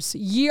trick-or-treaters.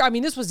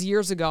 This was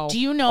years ago. Do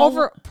you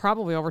know-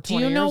 probably over Do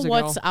 20 you know years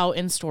what's ago. out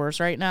in stores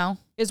right now?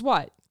 Is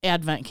what?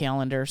 Advent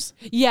calendars.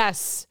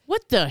 Yes.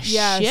 What the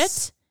Yes.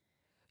 shit?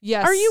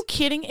 Yes. Are you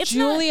kidding? It's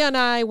Julie and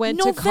I went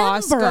to November.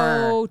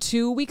 Costco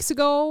 2 weeks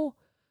ago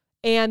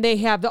And they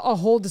have a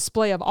whole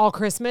display of all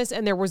Christmas.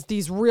 And there was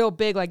these real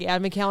big like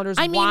advent calendars,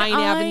 wine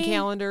advent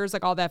calendars,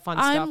 like all that fun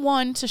stuff. I'm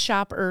one to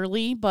shop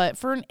early, but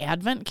for an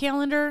advent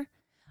calendar,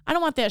 I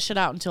don't want that shit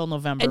out until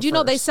November.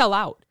 And they sell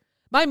out.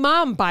 My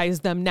mom buys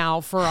them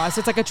now for us.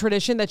 It's like a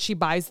tradition that she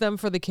buys them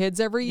for the kids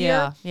every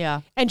year.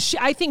 Yeah. And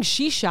I think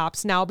she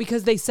shops now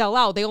because they sell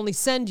out. They only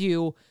send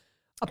you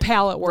a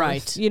pallet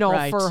worth,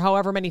 for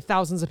however many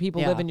thousands of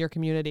people live in your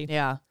community.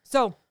 Yeah.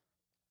 So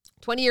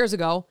 20 years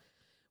ago,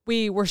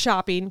 we were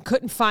shopping,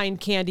 couldn't find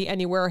candy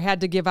anywhere,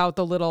 had to give out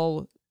the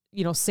little,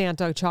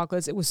 Santa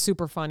chocolates. It was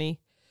super funny.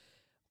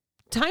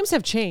 Times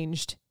have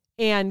changed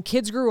and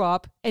kids grew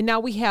up and now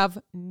we have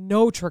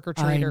no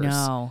trick-or-treaters.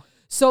 I know.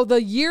 So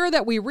the year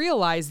that we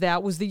realized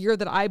that was the year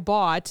that I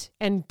bought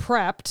and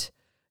prepped,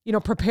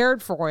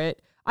 prepared for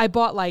it. I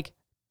bought like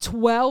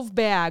 12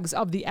 bags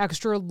of the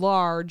extra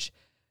large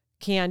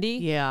candy.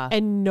 Yeah.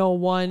 And no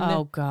one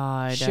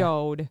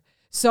showed.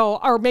 So,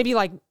 or maybe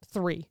like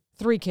three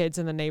kids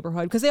in the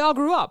neighborhood because they all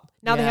grew up.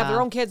 Now they have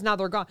their own kids. Now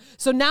they're gone.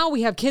 So now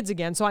we have kids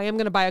again. So I am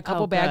going to buy a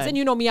couple bags. And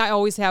you know me, I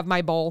always have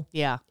my bowl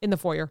in the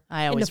foyer.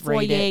 I always in the foyer.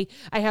 rate it.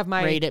 I have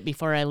my... Rate it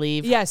before I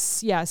leave.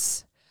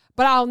 Yes.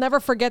 But I'll never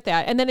forget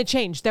that. And then it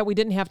changed that we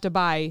didn't have to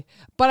buy.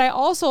 But I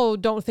also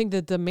don't think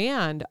the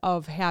demand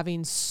of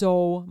having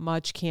so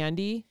much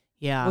candy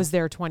was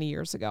there 20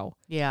 years ago.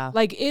 Yeah.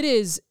 Like it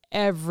is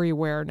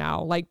everywhere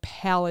now, like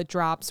pallet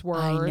drops worth.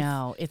 I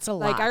know. It's a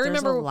lot. Like I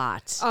remember a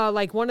lot.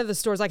 Like one of the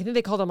stores, like I think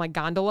they called them like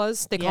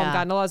gondolas. They call them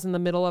gondolas in the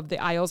middle of the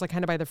aisles, like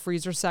kind of by the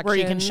freezer section. Where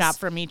you can shop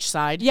from each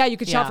side. Yeah, you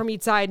could shop from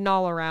each side and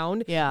all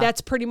around. Yeah.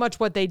 That's pretty much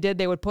what they did.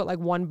 They would put like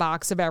one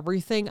box of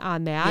everything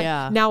on that.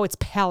 Yeah. Now it's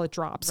pallet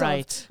drops of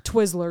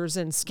Twizzlers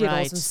and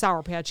Skittles and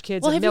Sour Patch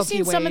Kids and Milky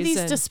Ways. Well, have you seen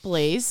some of these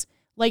displays?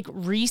 Like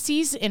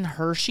Reese's and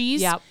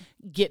Hershey's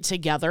get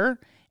together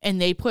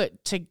and they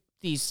put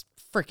these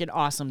freaking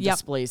awesome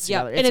displays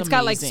together. And it's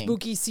got like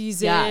spooky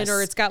season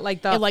or it's got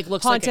like the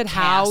looks haunted like a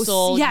house.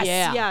 Castle.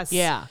 Yes.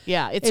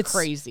 Yeah. It's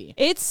crazy.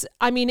 It's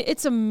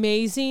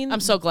amazing.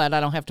 I'm so glad I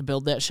don't have to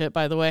build that shit,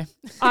 by the way.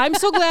 I'm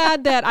so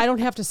glad that I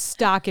don't have to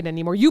stock it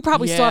anymore. You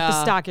probably still have to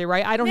stock it,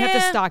 right? I don't have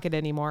to stock it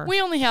anymore. We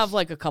only have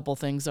like a couple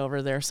things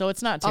over there, so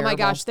it's not terrible. Oh my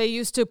gosh, they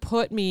used to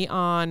put me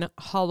on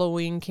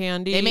Halloween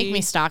candy. They make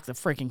me stock the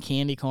freaking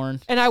candy corn.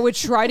 And I would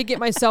try to get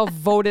myself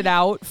voted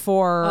out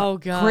for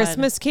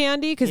Christmas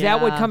candy because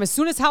that would come as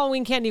soon as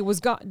Halloween candy was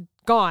gone.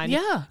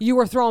 You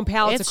were throwing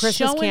pallets of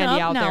Christmas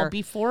candy out there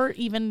before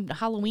even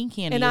Halloween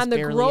candy. And on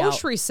the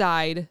grocery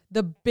side,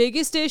 the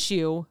biggest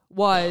issue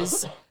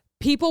was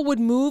people would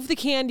move the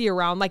candy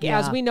around. Like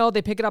as we know,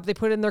 they pick it up, they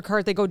put it in their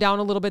cart, they go down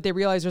a little bit, they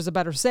realize there's a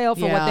better sale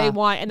for what they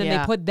want, and then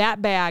they put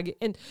that bag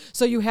in.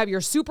 So you have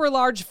your super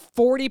large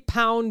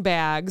 40-pound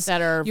bags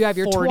that are you have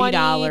your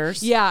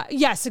 $40.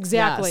 Yes,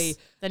 exactly. Yes.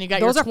 Then you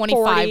got your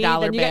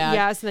 $25 bag.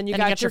 And then you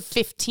got your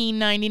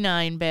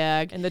 $15.99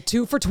 bag. And the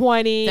 2 for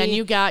 $20. Then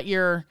you got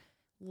your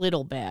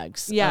little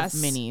bags of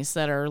minis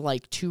that are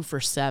like 2 for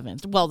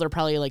 $7. Well, they're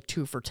probably like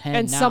 2 for $10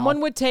 and now.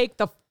 Someone would take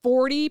the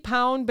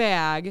 40-pound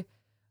bag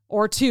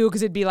or 2,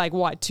 because it'd be like,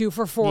 what, 2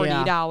 for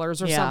 $40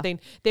 or something.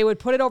 They would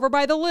put it over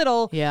by the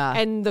little,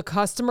 and the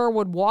customer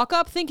would walk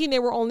up thinking they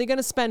were only going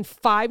to spend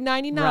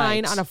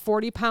 $5.99 on a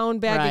 40-pound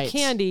bag of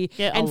candy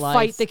and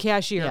fight the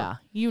cashier. Yeah,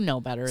 you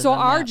know better. So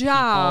our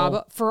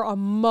job for a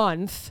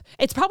month,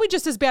 it's probably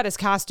just as bad as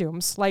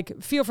costumes.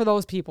 Like, feel for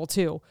those people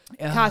too.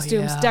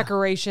 Costumes,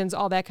 decorations,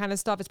 all that kind of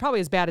stuff. It's probably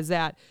as bad as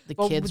that. The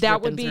kids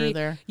that would be through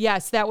there.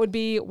 Yes, that would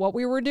be what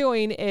we were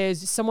doing.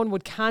 Is someone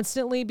would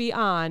constantly be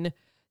on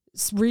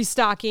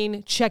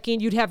restocking, checking.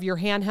 You'd have your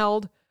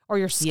handheld or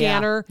your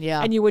scanner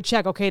and you would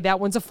check, okay,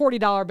 that one's a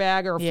 $40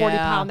 bag or a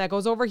 40-pound. That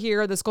goes over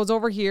here. This goes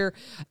over here.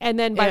 And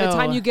then by the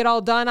time you get all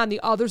done on the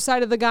other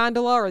side of the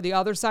gondola or the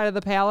other side of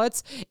the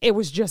pallets, it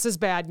was just as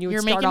bad. And you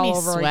would start all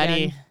over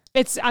again.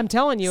 I'm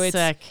telling you, it's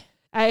sick.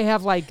 I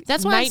have like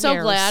that's why nightmares. I'm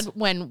so glad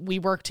when we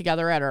worked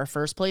together at our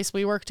first place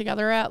we worked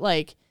together at,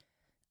 like,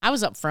 I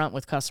was up front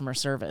with customer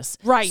service.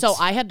 Right. So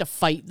I had to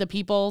fight the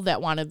people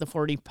that wanted the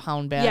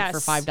 40-pound bag for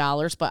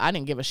 $5, but I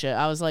didn't give a shit.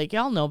 I was like,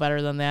 y'all know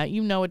better than that.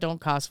 You know it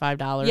don't cost $5,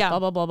 blah,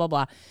 blah, blah, blah,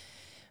 blah.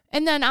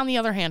 And then on the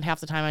other hand, half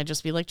the time I'd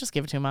just be like, just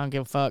give it to them. I don't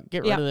give a fuck.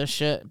 Get rid of this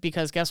shit.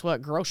 Because guess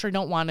what? Grocery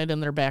don't want it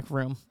in their back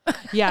room.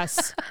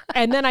 Yes.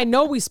 And then I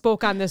know we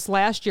spoke on this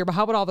last year, but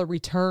how about all the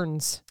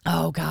returns?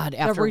 Oh, God.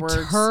 Afterwards.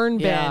 The return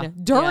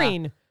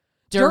bin.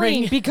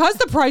 During, because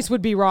the price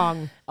would be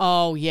wrong.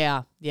 Oh,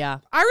 yeah. Yeah.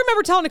 I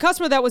remember telling a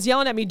customer that was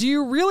yelling at me, do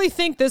you really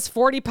think this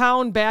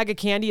 40-pound bag of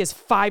candy is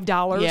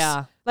 $5?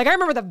 Yeah. Like, I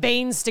remember the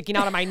veins sticking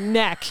out of my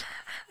neck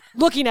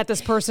looking at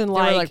this person they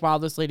like... were like, wow,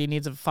 this lady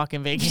needs a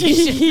fucking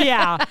vacation.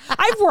 Yeah.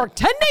 I've worked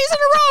 10 days in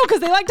a row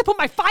because they like to put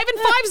my 5 and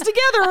 5s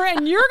together,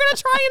 and you're going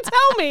to try and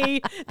tell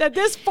me that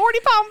this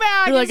 40-pound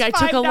bag you're is like, $5.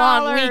 I took a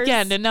long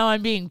weekend, and now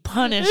I'm being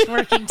punished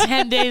working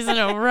 10 days in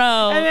a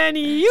row. And then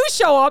you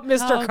show up,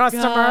 Mr.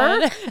 Customer,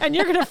 God. and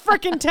you're going to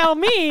freaking tell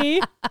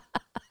me...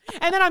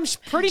 And then I'm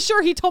pretty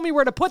sure he told me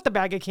where to put the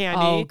bag of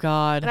candy. Oh,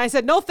 God. And I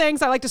said, no,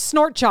 thanks. I like to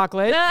snort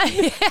chocolate.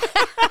 You're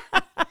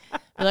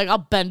like, I'll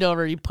bend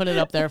over. You put it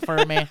up there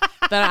for me.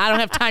 that I don't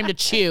have time to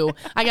chew.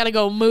 I got to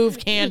go move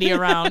candy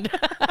around.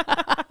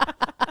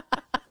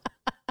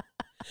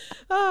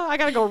 I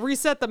got to go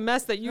reset the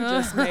mess that you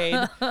just made.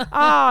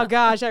 Oh,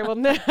 gosh. I will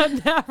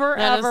never,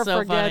 ever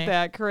forget funny.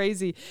 that.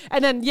 Crazy.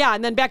 And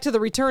then back to the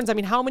returns. I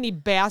mean, how many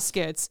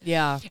baskets?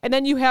 Yeah. And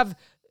then you have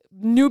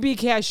newbie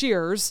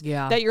cashiers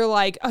Yeah. that you're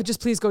like, oh, just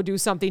please go do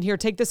something here.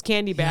 Take this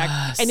candy back.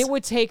 Yes. And it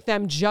would take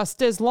them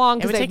just as long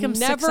because they've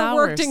never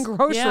worked in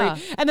grocery. Yeah.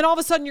 And then all of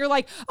a sudden you're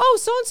like, oh,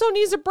 so-and-so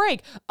needs a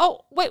break. Oh,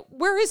 wait,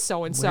 where is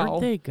so-and-so?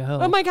 Where'd they go?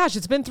 Oh my gosh,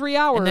 it's been 3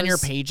 hours. And then you're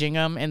paging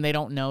them and they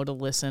don't know to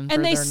listen for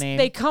and their name.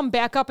 they come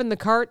back up and the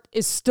cart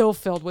is still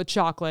filled with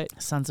chocolate.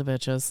 Sons of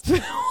bitches.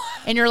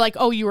 And you're like,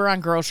 oh, you were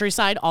on grocery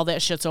side? All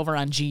that shit's over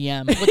on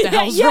GM. What the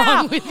hell's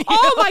wrong with you?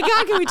 Oh my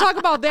God, can we talk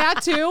about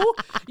that too?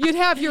 You'd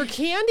have your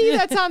candy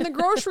that's on the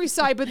grocery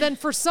side, but then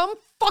for some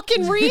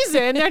fucking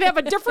reason, they'd have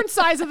a different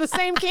size of the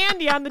same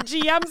candy on the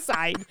GM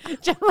side.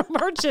 General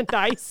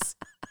merchandise.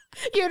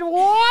 You'd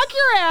walk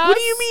your ass. What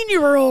do you mean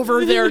you were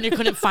over there and you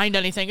couldn't find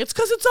anything? It's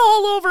because it's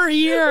all over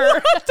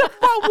here.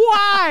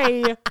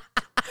 Why?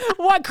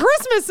 What?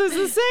 Christmas is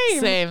the same.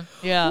 Same,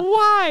 yeah.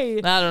 Why?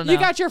 I don't know. You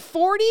got your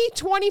 40,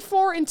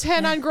 24, and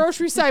 10 on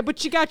grocery side,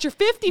 but you got your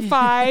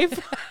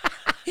 55.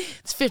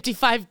 It's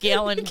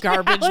 55-gallon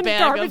garbage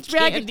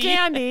bag of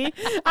candy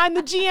on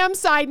the GM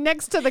side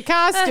next to the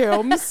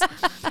costumes.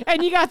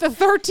 And you got the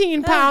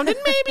 13-pound and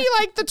maybe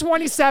like the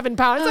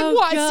 27-pound. It's like,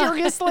 what? God.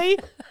 Seriously?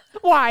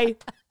 Why?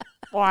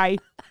 What are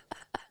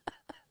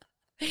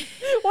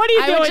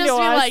you doing I would just to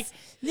be us? like,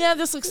 yeah,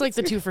 this looks like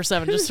the 2 for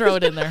 $7. Just throw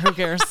it in there. Who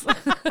cares?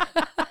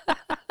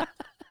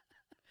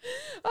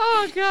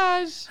 Oh,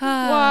 gosh.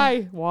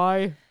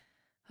 Why?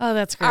 Oh,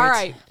 that's great. All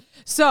right.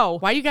 So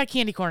why you got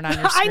candy corn on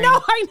your screen? I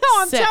know.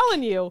 I'm Sick.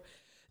 telling you.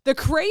 The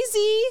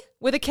crazy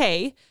with a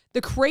K,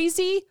 the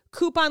crazy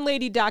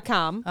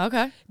couponlady.com.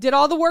 Okay. Did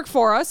all the work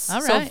for us.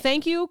 All So right.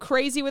 thank you,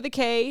 crazy with a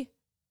K,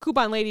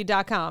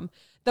 couponlady.com.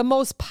 The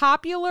most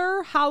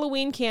popular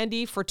Halloween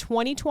candy for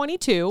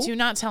 2022. Do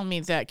not tell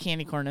me that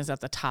candy corn is at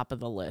the top of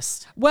the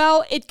list.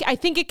 Well, I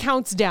think it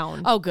counts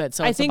down. Oh, good.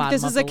 So I it's the think bottom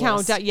this of is a the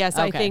countdown. list. Yes,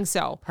 Okay. I think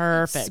so.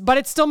 Perfect. But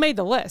it still made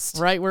the list.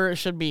 Right where it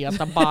should be, at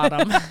the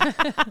bottom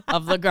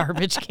of the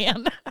garbage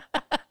can.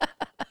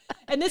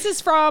 And this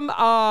is from,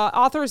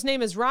 author's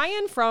name is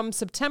Ryan, from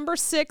September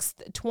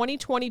 6th,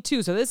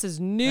 2022. So this is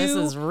new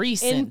This is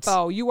recent.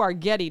 info. You are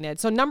getting it.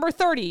 So number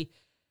 30,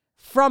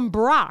 from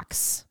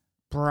Brock's.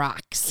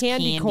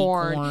 Candy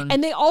corn.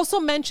 And they also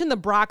mentioned the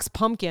Brock's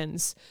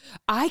pumpkins.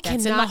 That's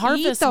cannot in the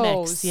harvest eat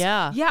those. mix.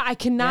 Yeah. Yeah, I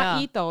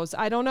cannot eat those.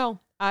 I don't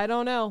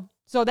know.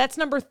 So that's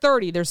number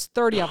 30. There's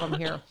 30 of them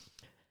here.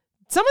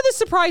 Some of this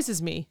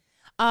surprises me.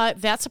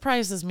 That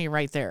surprises me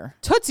right there.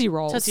 Tootsie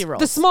Rolls.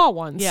 The small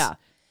ones. Yeah.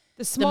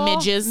 The small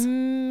midges.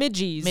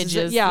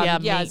 Midges.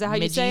 Yeah. Is that how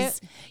you say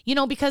it? You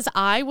know, because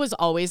I was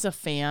always a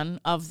fan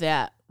of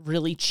that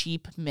really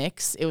cheap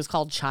mix. It was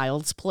called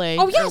Child's Play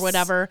or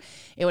whatever.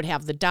 It would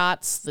have the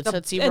dots, the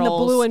Tootsie Rolls. And the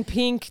blue and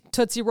pink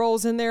Tootsie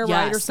Rolls in there,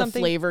 right? Or something?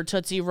 The flavored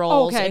Tootsie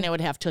Rolls. Okay. And it would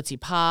have Tootsie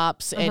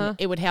Pops. And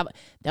it would have,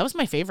 that was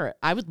my favorite.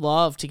 I would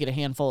love to get a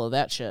handful of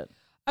that shit.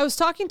 I was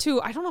talking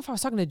to, I don't know if I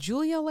was talking to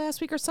Julia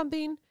last week or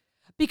something,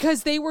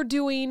 because they were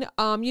doing,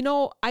 I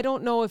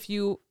don't know if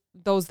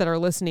those that are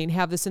listening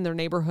have this in their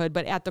neighborhood,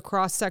 but at the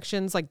cross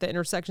sections, like the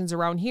intersections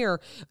around here,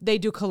 they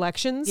do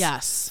collections.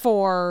 Yes.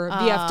 For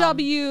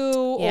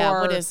VFW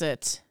or what is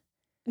it?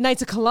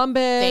 Knights of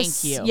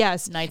Columbus. Thank you.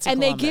 Yes. Knights of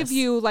Columbus. And they give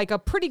you like a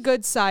pretty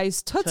good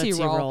sized Tootsie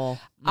Roll.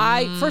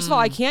 First of all,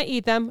 I can't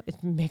eat them.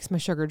 It makes my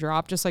sugar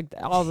drop, just like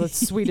all the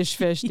Swedish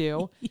fish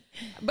do.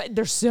 But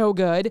they're so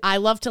good. I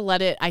love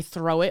to I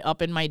throw it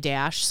up in my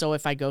dash, so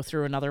if I go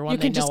through another one, you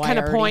can just kind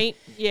of point.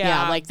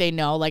 Yeah, like they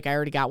know, like I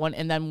already got one.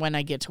 And then when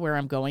I get to where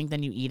I'm going,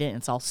 then you eat it and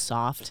it's all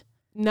soft.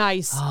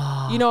 Nice.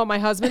 You know what my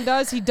husband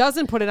does? He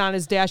doesn't put it on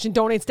his dash and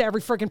donates to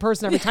every freaking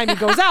person every time he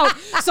goes out.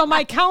 So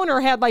my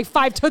counter had like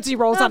 5 Tootsie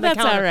Rolls on the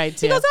counter. That's all right,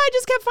 too. He goes, I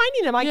just kept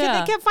finding them.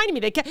 They kept finding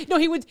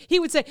me. He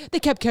would say,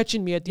 they kept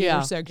catching me at the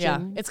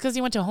intersection. Yeah. It's because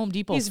he went to Home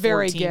Depot He's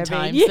very 14 giving.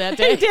 times that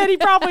day. He did. He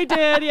probably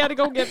did. He had to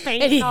go get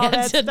paint And he all had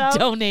that to stuff.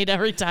 donate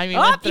every time he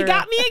went through. You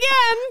got me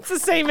again. It's the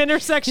same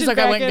intersection. He's like,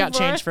 I went and got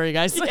change for you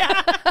guys.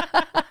 Yeah.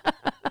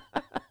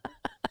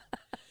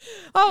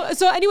 Oh,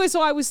 so anyway,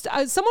 I was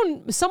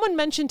someone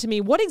mentioned to me,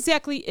 what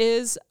exactly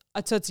is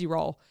a Tootsie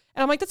Roll?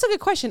 And I'm like, that's a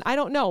good question. I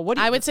don't know.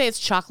 I would say it's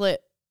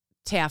chocolate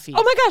taffy.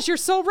 Oh my gosh, you're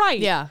so right.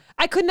 Yeah.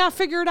 I could not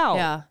figure it out.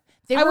 Yeah.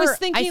 I was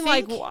thinking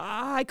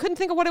I couldn't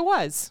think of what it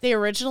was. They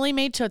originally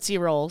made Tootsie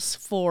Rolls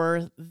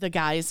for the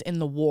guys in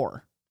the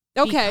war.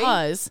 Okay.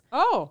 Because,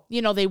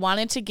 they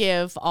wanted to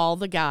give all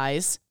the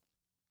guys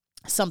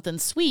something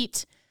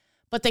sweet,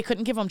 but they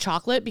couldn't give them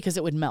chocolate because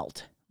it would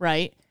melt,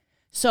 right?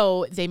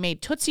 So they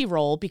made Tootsie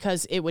Roll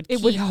because it would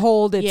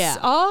hold its... Yeah.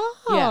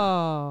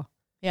 Oh.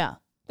 Yeah.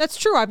 That's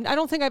true. I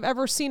don't think I've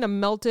ever seen a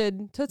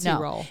melted Tootsie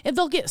Roll. And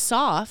they'll get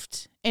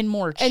soft and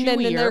more chewy, and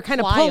then they're kind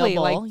of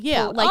pliable. pulley,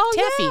 like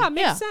taffy. Yeah,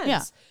 makes sense.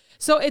 Yeah.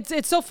 So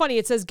it's so funny.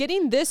 It says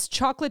getting this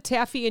chocolate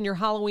taffy in your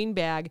Halloween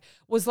bag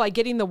was like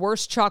getting the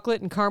worst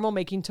chocolate and caramel,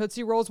 making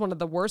Tootsie Rolls one of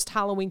the worst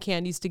Halloween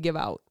candies to give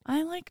out.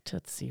 I like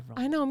Tootsie Rolls.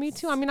 I know, me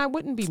too. I mean, I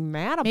wouldn't be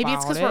mad about it. Maybe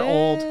it's because we're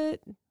old.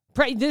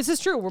 Right, this is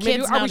true.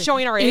 Are we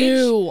showing our age?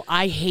 Ew,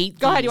 I hate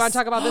Go ahead. You want to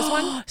talk about this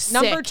one?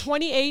 Number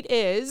 28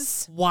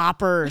 is...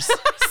 Whoppers.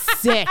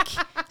 Sick.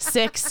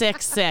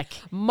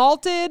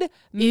 Malted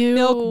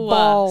milk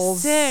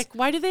balls. Sick.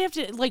 Why do they have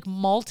to, like,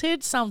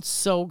 malted sounds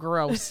so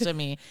gross to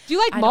me. Do you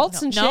like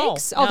malts and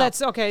shakes? No. Oh,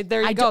 that's okay.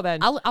 There you go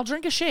then. I'll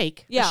drink a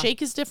shake. Yeah. A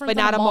shake is different but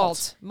than not a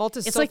malt. Malt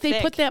is it's so like thick.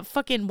 they put that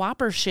fucking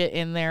Whopper shit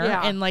in there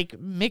and, like,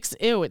 mix.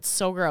 Ew, it's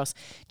so gross.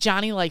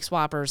 Johnny likes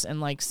Whoppers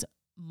and likes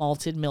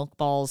malted milk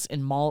balls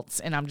and malts,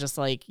 and I'm just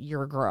like,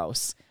 you're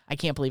gross. I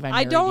can't believe I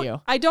married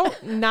you. I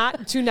don't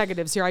not two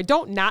negatives here. I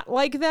don't not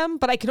like them,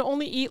 but I can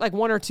only eat like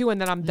one or two and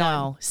then I'm done.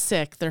 No,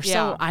 sick. They're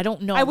so, I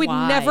don't know why. I would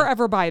never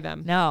ever buy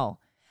them. No.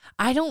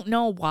 I don't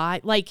know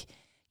why. Like,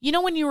 you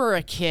know when you were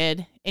a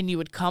kid and you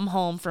would come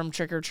home from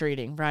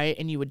trick-or-treating, right?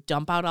 And you would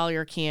dump out all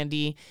your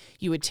candy.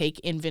 You would take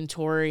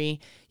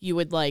inventory. You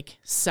would like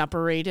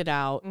separate it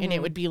out. And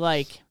it would be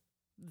like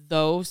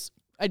those...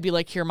 I'd be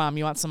like, here, Mom,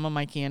 you want some of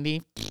my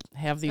candy?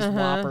 Have these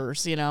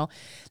Whoppers, you know?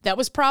 That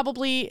was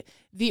probably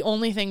the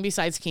only thing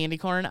besides candy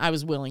corn I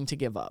was willing to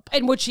give up.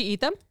 And would she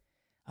eat them?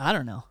 I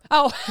don't know.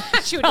 Oh,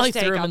 she would probably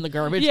just threw them in the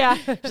garbage. Yeah.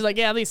 She's like,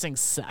 yeah, these things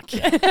suck.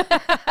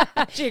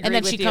 And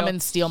then she'd come and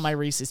steal my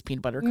Reese's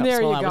peanut butter cups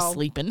there while I go. was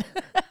sleeping.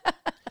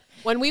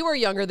 When we were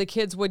younger, the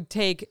kids would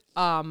take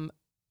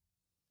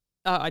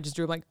I just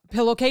drew like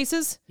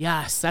pillowcases.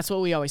 Yes, that's what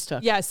we always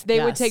took. Yes,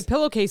 they would take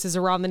pillowcases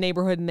around the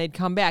neighborhood and they'd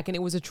come back. And it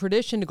was a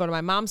tradition to go to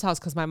my mom's house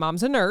because my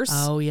mom's a nurse.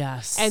 Oh,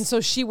 yes. And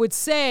so she would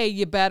say,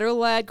 you better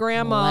let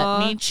grandma,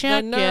 let me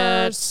check the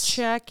nurse,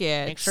 check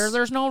it. Make sure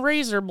there's no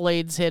razor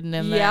blades hidden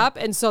in there. Yep.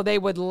 And so they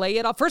would lay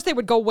it up. First, they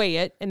would go weigh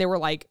it and they were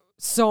like,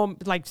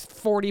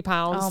 40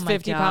 pounds,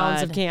 50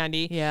 pounds of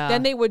candy. Yeah.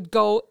 Then they would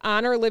go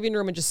on her living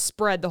room and just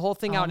spread the whole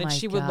thing out. And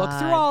she would look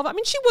through all of it. I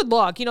mean, she would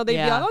look, they'd be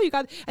like, oh, you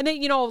got, and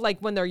then, like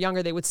when they're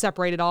younger, they would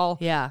separate it all.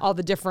 Yeah. All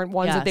the different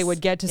ones that they would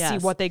get to see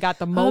what they got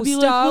the I'd most be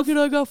like, of. look at,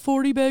 I got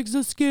 40 bags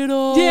of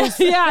Skittles.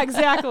 Yeah,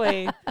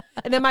 exactly.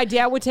 And then my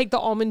dad would take the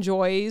Almond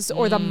Joys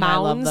or the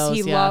Mounds.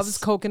 He loves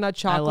coconut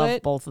chocolate. I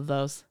love both of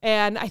those.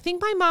 And I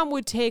think my mom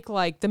would take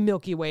like the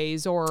Milky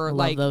Ways or I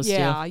like, love those too.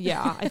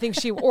 Yeah. I think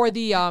she, or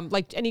the,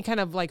 like any kind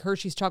of like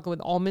Hershey's chocolate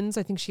with almonds.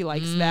 I think she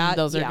likes that.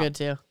 Those are good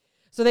too.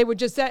 So they would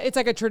just, it's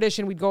like a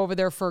tradition. We'd go over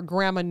there for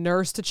Grandma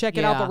Nurse to check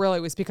it out. But really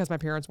it was because my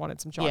parents wanted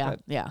some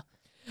chocolate. Yeah.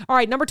 All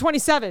right. Number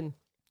 27.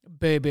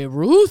 Baby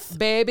Ruth.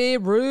 Baby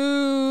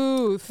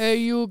Ruth. Hey,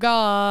 you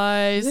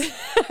guys.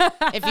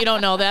 If you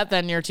don't know that,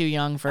 then you're too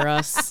young for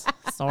us.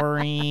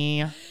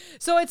 Sorry.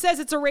 So it says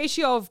it's a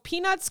ratio of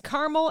peanuts,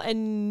 caramel,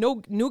 and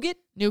nougat.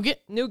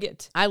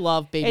 Nougat. I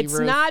love Baby Ruth. It's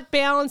not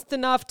balanced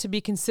enough to be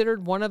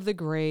considered one of the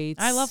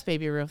greats. I love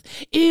Baby Ruth.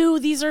 Ew,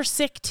 these are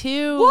sick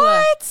too.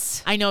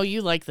 What? I know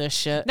you like this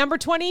shit. Number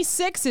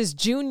 26 is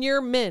Junior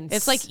Mints.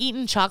 It's like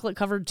eating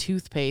chocolate-covered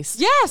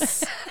toothpaste.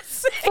 Yes.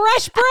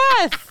 Fresh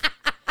breath.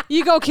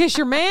 You go kiss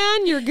your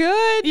man, you're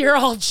good. You're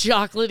all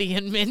chocolatey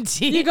and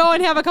minty. You go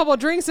and have a couple of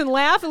drinks and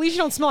laugh. At least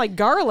you don't smell like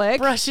garlic.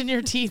 Brushing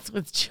your teeth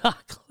with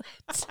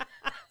chocolate.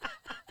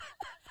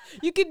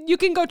 You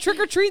can go trick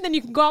or treat, then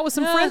you can go out with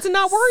some friends and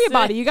not worry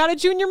about it. You got a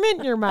Junior Mint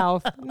in your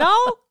mouth. No.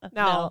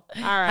 All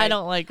right. I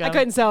don't like them. I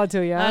couldn't sell it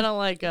to you. I don't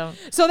like them.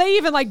 So they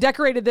even like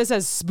decorated this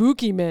as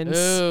spooky mints.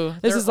 Ooh,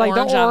 this is like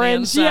the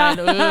orange. Yeah.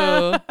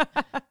 Ooh.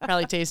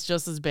 Probably tastes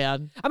just as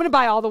bad. I'm gonna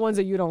buy all the ones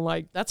that you don't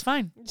like. That's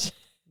fine.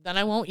 Then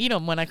I won't eat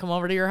them when I come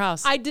over to your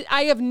house.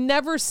 I have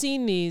never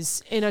seen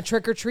these in a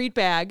trick or treat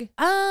bag.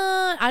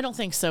 I don't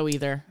think so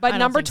either. But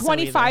number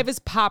 25 is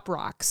Pop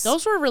Rocks.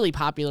 Those were really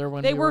popular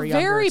when they we were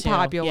younger, very too.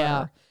 popular.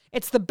 Yeah.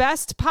 It's the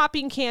best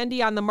popping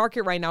candy on the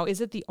market right now.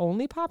 Is it the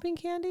only popping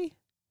candy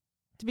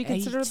to be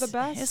considered the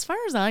best? As far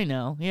as I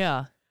know,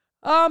 yeah.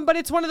 But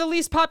it's one of the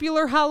least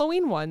popular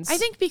Halloween ones. I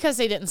think because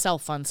they didn't sell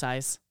fun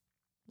size.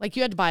 Like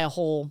you had to buy a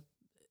whole.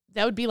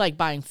 That would be like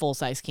buying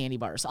full-size candy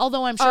bars.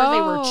 Although I'm sure they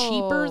were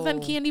cheaper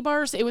than candy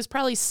bars, it was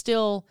probably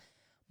still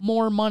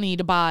more money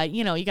to buy.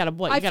 You got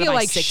to I feel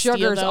like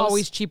sugar is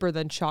always cheaper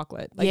than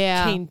chocolate. Like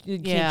cane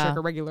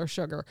sugar, regular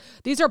sugar.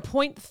 These are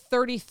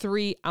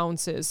 0.33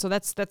 ounces. So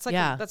that's like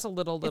that's a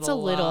little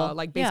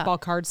like baseball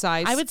card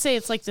size. I would say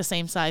it's like the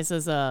same size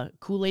as a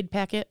Kool-Aid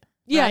packet.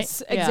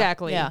 Yes, right?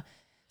 exactly. Yeah.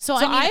 So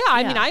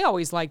I mean, I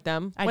always liked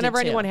them. Whenever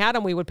anyone had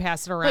them, we would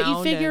pass it around. But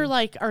you figure,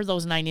 are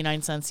those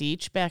 99 cents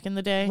each back in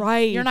the day?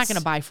 Right. You're not going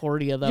to buy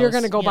 40 of those. You're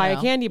going to go buy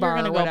a candy bar. You're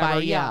going to go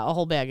buy, a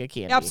whole bag of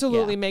candy.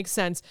 Absolutely makes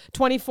sense.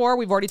 24,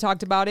 we've already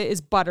talked about it, is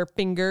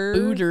Butterfinger.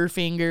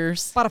 Butterfinger.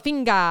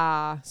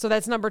 So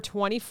that's number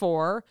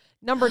 24.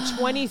 Number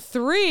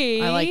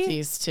 23. I like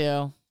these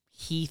too.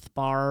 Heath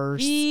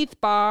bars.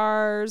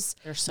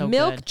 They're so good.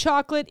 Milk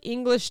chocolate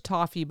English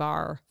toffee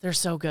bar. They're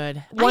so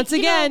good. Once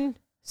again,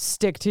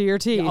 stick to your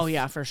teeth. Oh,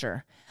 yeah, for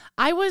sure.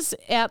 I was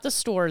at the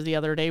store the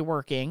other day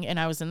working, and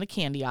I was in the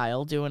candy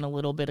aisle doing a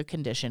little bit of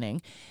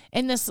conditioning.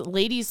 And this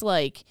lady's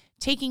like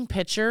taking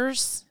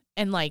pictures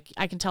and like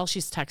I can tell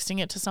she's texting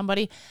it to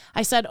somebody.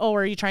 I said, "Oh,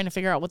 are you trying to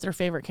figure out what their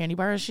favorite candy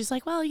bar is?" She's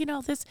like, "Well,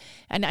 this,"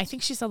 and I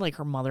think she said like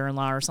her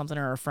mother-in-law or something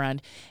or a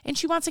friend, and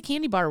she wants a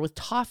candy bar with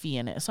toffee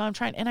in it. So I'm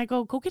trying, and I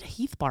go get a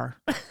Heath bar.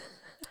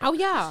 Oh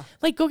yeah,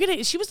 like go get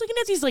it. She was looking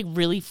at these like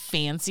really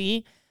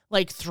fancy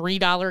like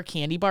 $3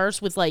 candy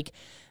bars with like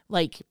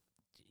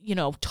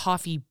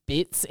toffee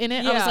bits in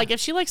it. Yeah. I was like, if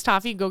she likes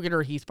toffee, go get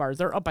her Heath bars.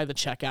 They're up by the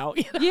checkout.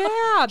 Yeah,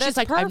 that's she's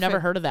like, perfect. I've never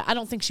heard of that. I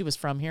don't think she was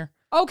from here.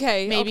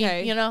 Okay, maybe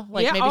okay.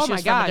 maybe she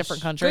was from a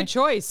different country. Good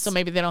choice. So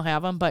maybe they don't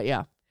have them, but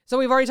yeah. So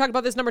we've already talked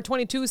about this. Number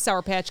 22,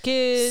 Sour Patch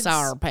Kids.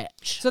 Sour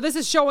Patch. So this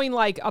is showing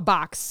like a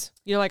box,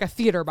 like a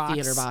theater box.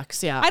 Theater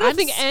box, yeah. I don't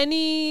think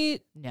any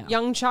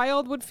young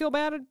child would feel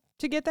bad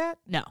to get that.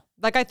 No.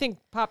 Like I think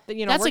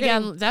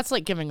that's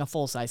like giving a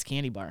full-size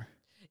candy bar.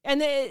 And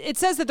it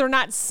says that they're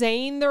not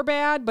saying they're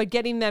bad, but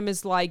getting them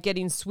is like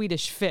getting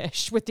Swedish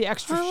fish with the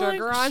extra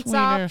sugar on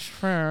top.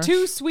 Fish.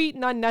 Too sweet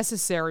and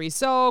unnecessary.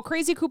 So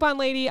Crazy Coupon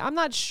Lady, I'm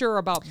not sure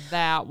about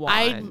that one.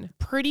 I'm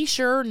pretty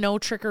sure no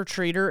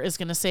trick-or-treater is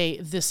going to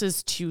say this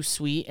is too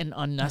sweet and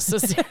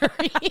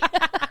unnecessary.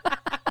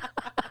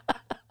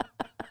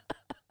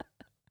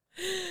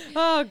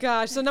 Oh,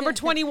 gosh. So number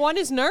 21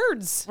 is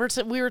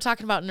Nerds. We were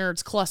talking about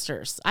Nerds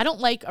clusters. I don't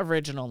like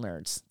original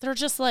Nerds. They're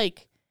just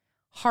like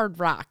hard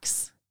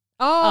rocks.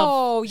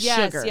 Oh,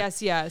 sugar.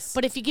 yes.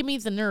 But if you give me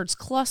the Nerds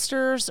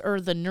clusters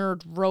or the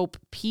Nerd rope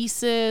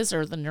pieces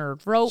or the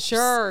Nerd ropes.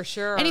 Sure.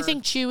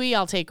 Anything chewy,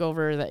 I'll take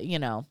over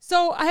that,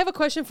 So I have a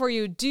question for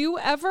you. Do you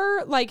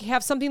ever like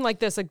have something like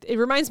this? Like it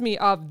reminds me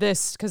of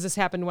this because this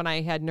happened when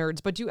I had Nerds.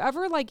 But do you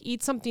ever like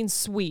eat something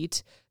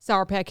sweet,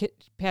 Sour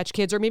Patch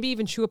Kids, or maybe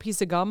even chew a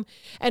piece of gum,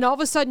 and all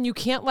of a sudden you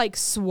can't like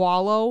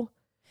swallow?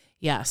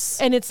 Yes.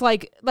 And it's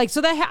like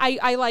so that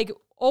I like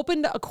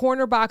opened a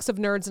corner box of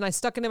Nerds and I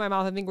stuck it in my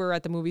mouth. I think we were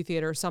at the movie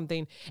theater or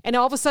something. And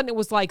all of a sudden it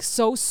was like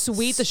so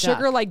sweet. The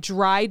sugar like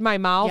dried my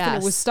mouth and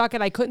it was stuck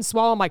and I couldn't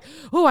swallow. I'm like,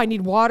 oh, I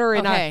need water.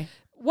 And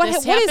what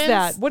is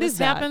that? This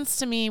happens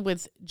to me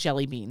with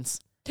jelly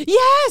beans.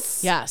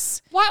 Yes.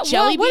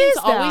 Jelly beans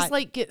always that?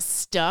 like get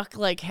stuck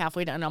like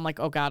halfway down. And I'm like,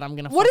 oh God, I'm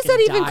gonna. What is that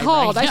even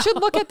called? Right I should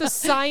look at the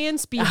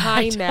science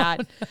behind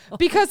that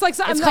because like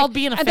it's called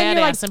being a fat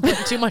ass and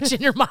putting too much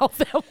in your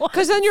mouth at once.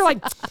 Because then you're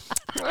like,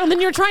 and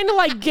then you're trying to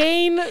like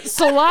gain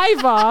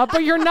saliva,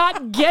 but you're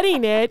not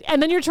getting it,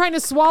 and then you're trying to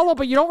swallow,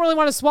 but you don't really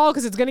want to swallow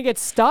because it's gonna get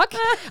stuck,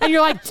 and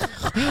you're like,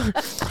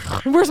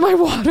 where's my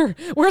water?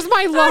 Where's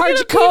my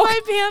large Coke?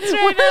 Where's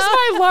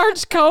my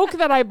large Coke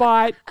that I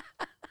bought?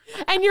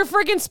 And your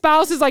freaking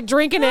spouse is like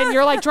drinking it and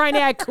you're like trying to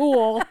act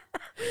cool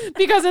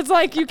because it's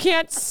like you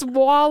can't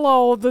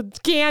swallow the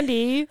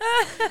candy.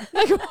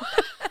 Like,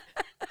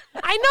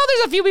 I know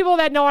there's a few people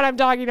that know what I'm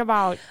talking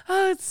about.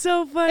 Oh, it's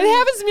so funny. It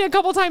happens to me a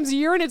couple times a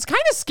year and it's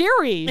kind of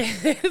scary.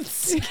 It's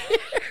scary.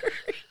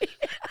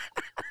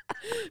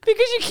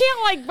 Because you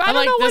can't I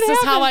don't know what this happens.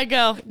 Is how I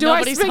go.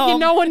 Nobody's home.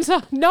 No one's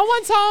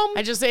home.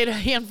 I just ate a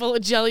handful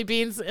of jelly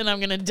beans and I'm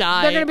going to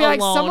die. They're going to be alone.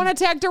 like, someone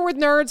attacked her with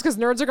Nerds because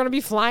Nerds are going to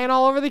be flying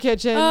all over the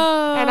kitchen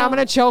and I'm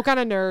going to choke on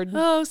a Nerd.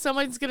 Oh,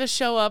 someone's going to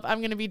show up. I'm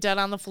going to be dead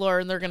on the floor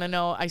and they're going to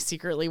know I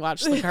secretly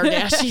watched the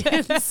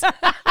Kardashians.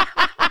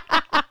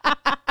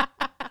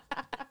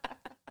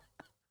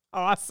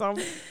 Awesome.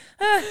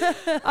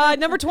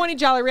 Number 20,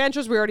 Jolly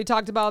Ranchers. We already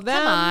talked about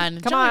them.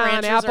 Come on,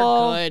 Ranchers Apple.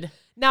 Are good.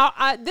 Now,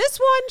 this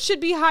one should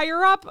be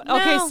higher up. No.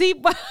 Okay,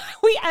 see,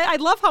 I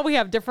love how we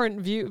have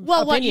different views.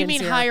 Well, what you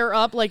mean here. Higher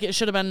up? Like it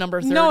should have been number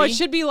 30? No, it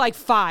should be like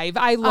 5.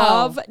 I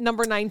love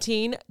number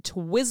 19,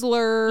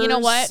 Twizzlers. You know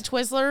what?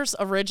 Twizzlers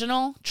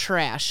original,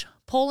 trash.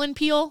 Pull and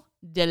peel,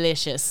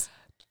 delicious.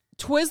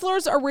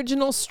 Twizzlers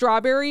original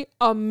strawberry,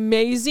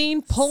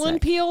 amazing. Pull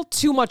and peel,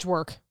 too much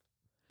work.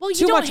 Well,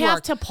 you don't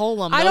have to pull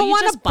them. I don't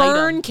want to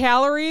burn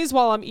calories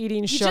while I'm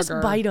eating sugar. You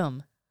just bite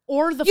them.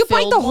 Or the you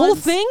bite the whole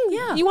ones. thing?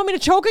 Yeah. You want me to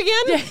choke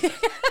again?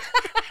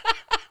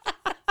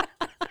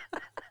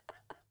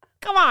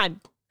 Come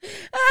on. There's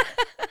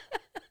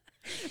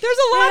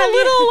a lot of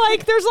little,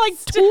 there's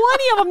 20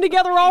 of them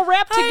together, all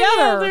wrapped together. I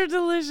know, they're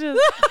delicious.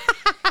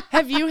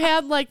 Have you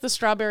had the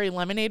strawberry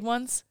lemonade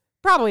ones?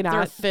 Probably not.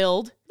 They're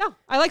filled. No,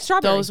 I like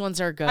strawberry. Those ones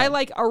are good. I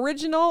like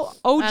original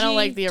OG I don't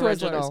like the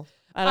original.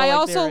 I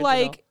also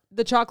like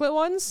the chocolate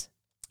ones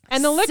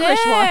and the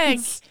licorice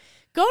ones.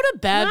 Go to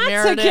bed, Not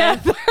Meredith.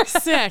 Together.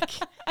 Sick.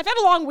 I've had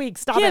a long week.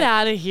 Stop it. Get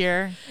out of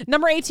here.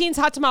 Number 18 is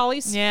hot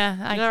tamales. Yeah.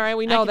 All right,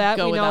 we know that.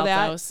 We know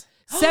that. Those.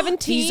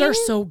 17. These are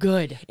so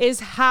good. Is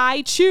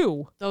high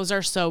chew. Those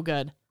are so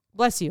good.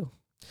 Bless you.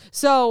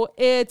 So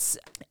it's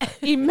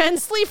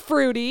immensely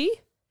fruity,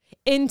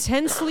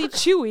 intensely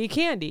chewy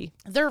candy.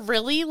 They're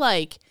really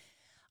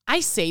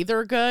I say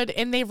they're good,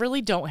 and they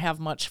really don't have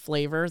much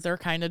flavor. They're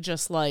kind of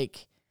just I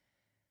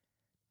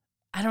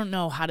don't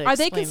know how to explain. Are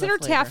they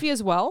considered taffy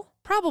as well?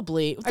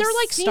 Probably. They're I've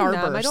like seen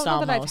Starburst them. I don't know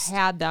almost. that I've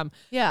had them.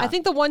 Yeah. I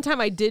think the one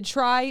time I did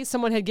try,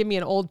 someone had given me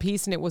an old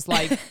piece and it was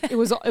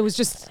it was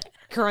just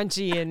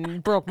crunchy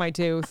and broke my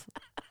tooth.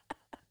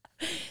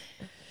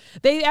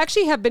 They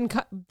actually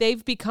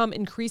they've become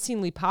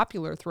increasingly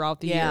popular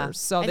throughout the years.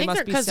 So they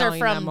must be selling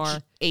them more.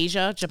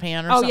 Asia,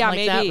 Japan, or something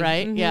like that,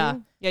 right? Mm-hmm. Yeah.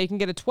 Yeah, you can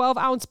get a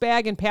 12-ounce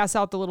bag and pass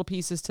out the little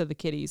pieces to the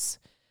kiddies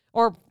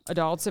or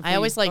adults. If I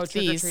always like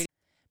these,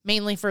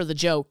 mainly for the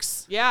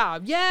jokes. Yeah,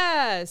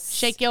 yes.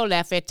 Shake your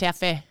Laffy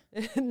Taffy.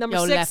 Number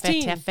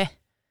 16. Taffy.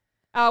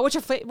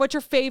 What's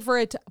your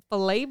favorite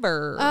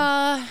flavor?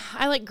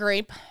 I like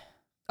grape.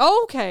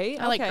 Oh, okay.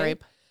 I like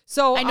grape.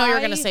 So I know you're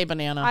going to say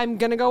banana. I'm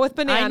going to go with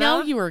banana. I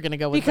know you were going to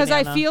go with banana.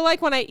 Because I feel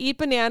like when I eat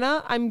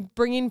banana, I'm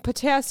bringing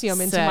potassium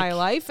into my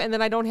life, and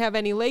then I don't have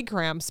any leg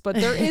cramps. But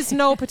there is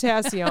no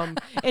potassium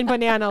in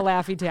banana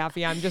Laffy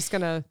Taffy. I'm just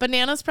going to...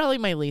 Banana's probably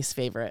my least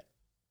favorite.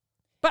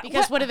 But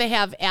because what do they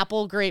have?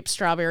 Apple, grape,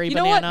 strawberry, you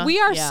banana? You know what? We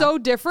are so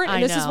different,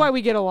 and this is why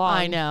we get along.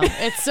 I know.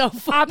 It's so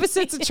funny.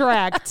 Opposites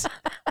attract.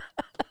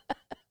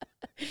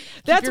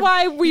 That's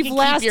why we've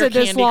lasted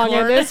this long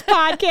in this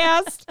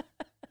podcast.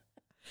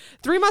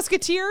 Three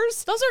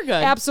Musketeers? Those are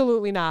good.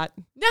 Absolutely not.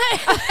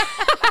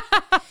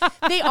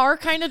 They are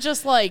kind of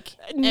just like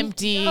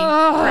empty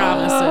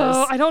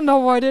promises. I don't know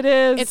what it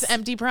is. It's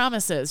empty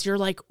promises. You're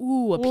like,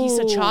 ooh, a piece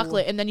of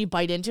chocolate, and then you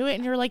bite into it,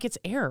 and you're like, it's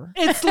air.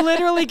 It's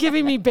literally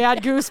giving me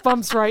bad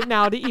goosebumps right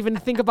now to even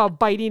think about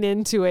biting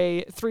into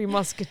a Three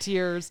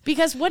Musketeers.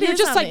 Because what is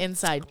just on the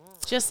inside?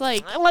 Just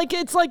like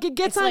it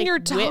gets on your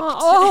tongue.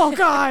 Oh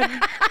God.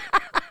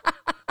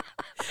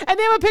 And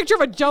they have a picture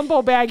of a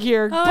jumbo bag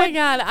here. Oh my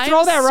God.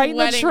 Throw that right in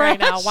the trash. Right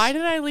now. Why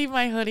did I leave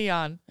my hoodie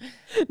on?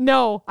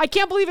 No. I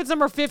can't believe it's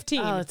number 15.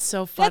 Oh, it's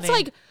so funny. That's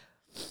like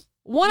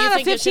one out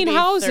of 15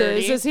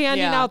 houses is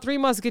handing out Three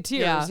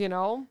Musketeers, you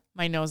know?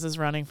 My nose is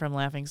running from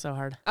laughing so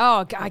hard.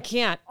 Oh, I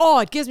can't.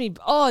 It's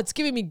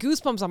giving me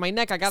goosebumps on my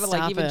neck. I got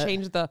to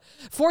change the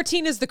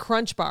 14 is the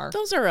Crunch Bar.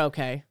 Those are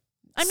okay.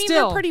 I mean,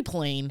 Still, they're pretty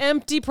plain.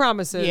 Empty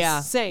promises. Yeah.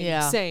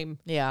 Same.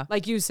 Yeah.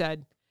 Like you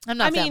said. I'm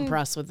not that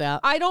impressed with that.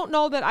 I don't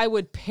know that I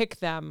would pick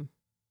them.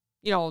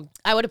 You know,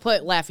 I would have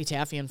put Laffy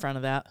Taffy in front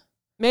of that.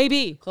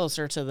 Maybe.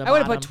 Closer to the I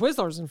would have put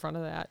Twizzlers in front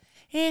of that.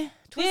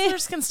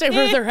 Twizzlers can stay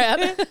where they're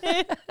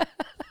at.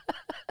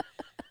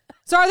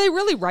 So are they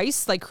really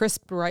rice, like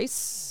crisp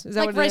rice? Is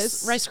that like what it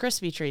is? Rice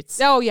Krispie treats.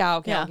 Oh, yeah.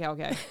 Okay.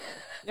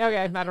 Okay,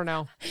 I don't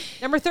know.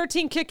 Number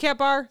 13, Kit Kat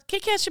bar.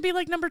 Kit Kat should be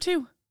like number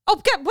 2.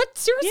 Oh, what?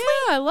 Seriously?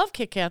 Yeah, I love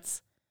Kit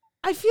Kats.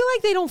 I feel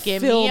like they don't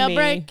Give fill me a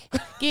break.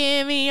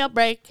 Give me a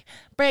break.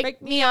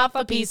 Break me off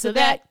a piece of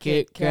that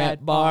Kit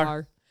Kat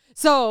bar.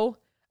 So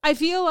I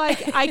feel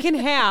like I can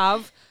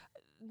have,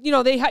 you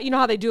know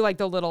how they do like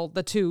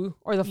the 2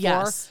 or the 4.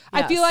 Yes.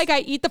 I feel like I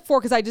eat the 4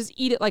 because I just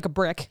eat it like a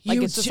brick.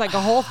 Like it's just like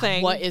a whole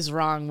thing. What is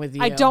wrong with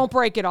you? I don't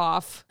break it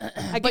off.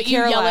 But you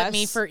yell at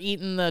me for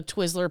eating the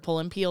Twizzler pull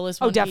and peel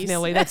as one piece.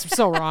 Definitely. That's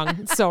so wrong.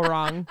 It's so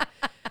wrong.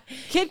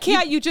 Kit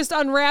Kat, you just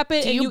unwrap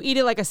it and you eat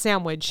it like a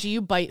sandwich. Do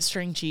you bite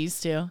string cheese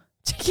too?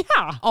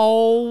 Yeah.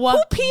 Oh,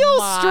 who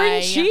peels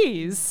string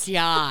cheese?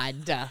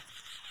 God.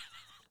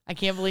 I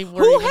can't believe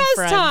we're Who even has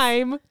friends.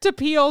 time to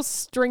peel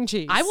string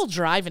cheese? I will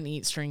drive and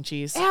eat string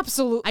cheese.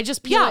 Absolutely. I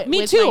just peel it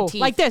me with too. my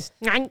teeth. Like this.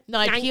 No,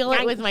 I peel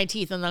it with my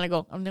teeth and then I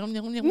go, no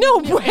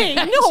way.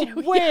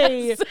 No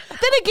way. Yes. Then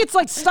it gets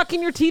like stuck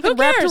in your teeth and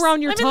wrapped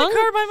around your tongue. In the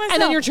car by myself.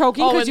 And then you're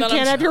choking because you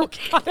can't have your...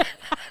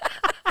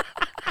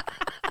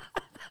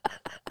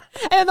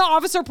 And the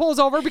officer pulls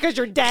over because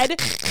you're dead.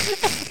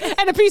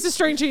 And a piece of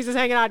string cheese is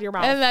hanging out of your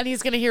mouth. And then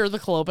he's going to hear the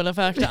Clopen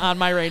effect on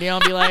my radio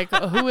and be like,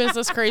 who is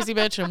this crazy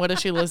bitch and what is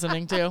she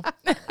listening to?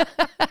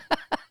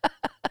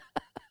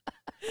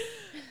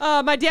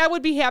 My dad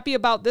would be happy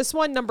about this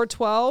one. Number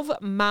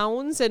 12,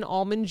 Mounds and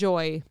Almond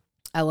Joy.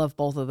 I love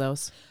both of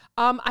those.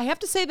 I have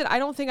to say that I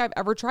don't think I've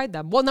ever tried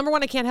them. Well, number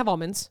 1, I can't have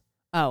almonds.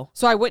 Oh.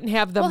 So I wouldn't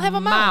have the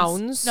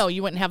Mounds. No,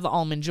 you wouldn't have the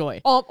Almond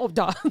Joy. Oh,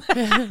 duh.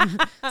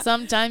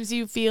 Sometimes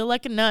you feel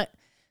like a nut.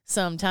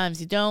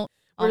 Sometimes you don't.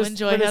 Almond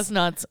Joy has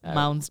nuts.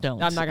 Mounds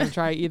don't. I'm not going to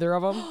try either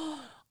of them.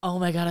 Oh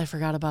my God, I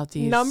forgot about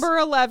these. Number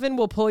 11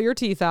 will pull your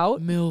teeth out.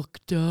 Milk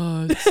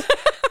duds.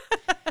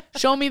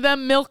 Show me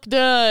them milk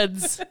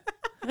duds.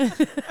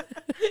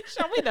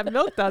 Show me the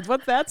milk duds.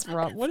 What's that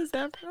from? What is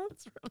that from?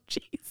 It's from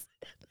cheese.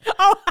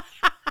 Oh.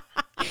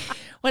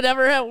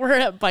 Whenever we're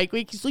at Bike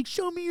Week, he's like,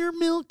 show me your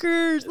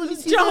milkers. Let me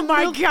see Oh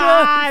my milk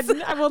God.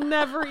 duds. I will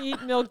never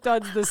eat milk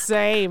duds the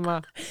same.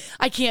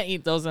 I can't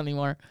eat those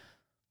anymore.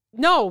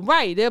 No,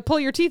 right. They'll pull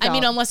your teeth out. I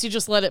mean, unless you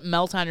just let it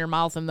melt on your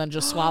mouth and then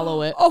just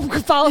swallow it.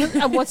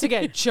 And once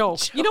again,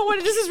 choke. You know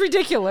what? This is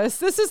ridiculous.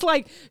 This is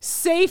like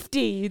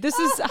safety. This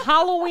is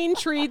Halloween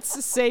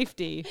treats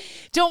safety.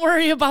 Don't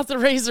worry about the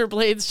razor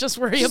blades. Just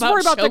worry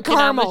about the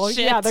caramel. The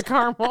shit. Yeah, the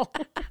caramel.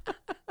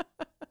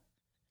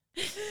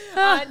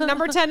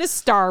 Number 10 is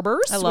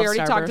Starburst. I love We already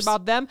talked Starburst.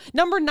 about them.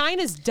 Number 9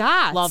 is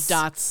Dots. Love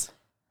Dots.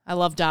 I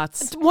love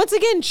Dots. Once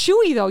again,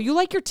 chewy though. You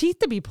like your teeth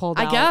to be pulled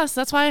out. I guess.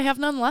 That's why I have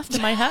none left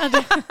in my head.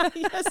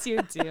 Yes,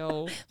 you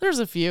do. There's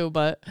a few,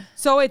 but.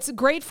 So it's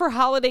great for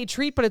holiday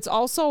treat, but it's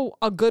also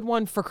a good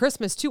one for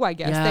Christmas too, I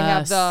guess.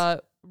 They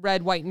have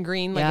red, white, and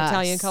green, like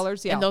Italian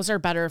colors. Yeah. And those are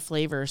better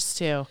flavors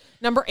too.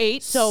 Number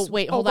 8. So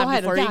wait, hold on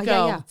before you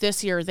go.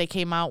 This year they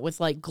came out with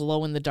like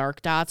glow in the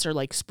dark dots or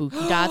like spooky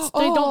dots. They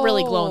don't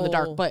really glow in the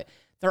dark, but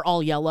they're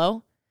all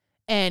yellow.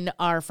 And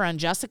our friend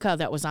Jessica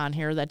that was on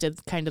here that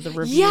did kind of the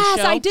review show. Yes,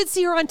 I did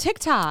see her on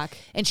TikTok.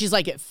 And she's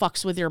like, it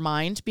fucks with your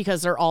mind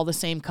because they're all the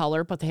same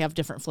color, but they have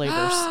different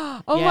flavors.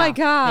 My gosh.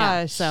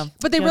 Yeah, so,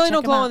 but they really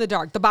don't glow in the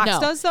dark. The box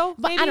does, though?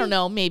 But I don't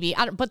know, maybe.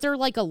 But they're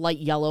like a light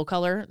yellow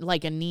color,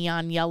 like a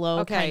neon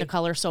yellow kind of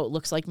color. So it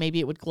looks like maybe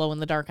it would glow in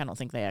the dark. I don't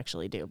think they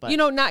actually do. But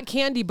not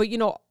candy, but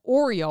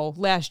Oreo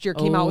last year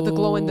came out with a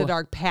glow in the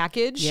dark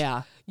package.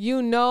 Yeah.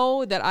 You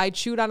know that I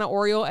chewed on an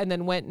Oreo and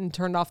then went and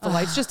turned off the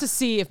lights just to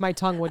see if my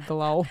tongue would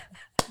glow.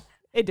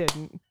 It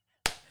didn't.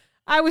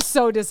 I was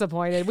so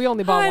disappointed. We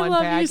only bought one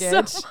package. I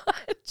love you so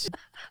much.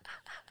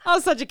 I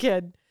was such a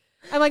kid.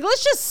 I'm like,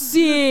 let's just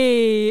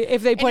see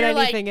if they put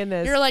anything in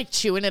this. You're like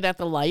chewing it at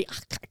the light.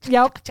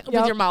 Yep.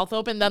 With your mouth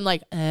open. Then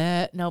like,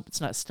 nope,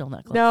 it's still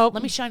not close. Nope.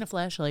 Let me shine a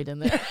flashlight in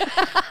there.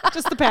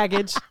 Just the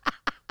package.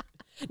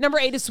 Number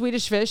 8 is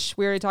Swedish Fish.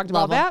 We already talked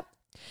about that.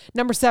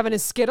 Number 7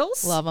 is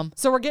Skittles. Love them.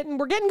 So we're getting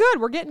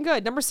good. We're getting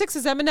good. Number 6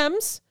 is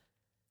M&M's.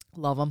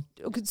 Love them.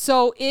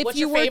 So if What's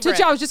you your were favorite?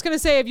 to, I was just going to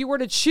say, if you were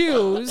to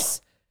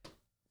choose.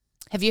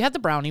 Have you had the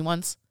brownie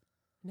ones?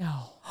 No.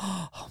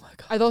 Oh my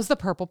God. Are those the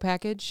purple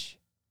package?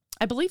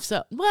 I believe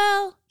so.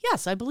 Well,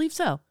 yes, I believe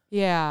so.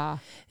 Yeah.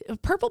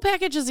 Purple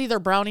package is either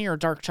brownie or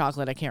dark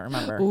chocolate. I can't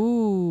remember.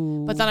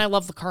 Ooh. But then I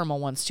love the caramel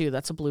ones too.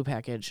 That's a blue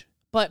package.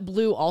 But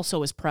blue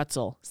also is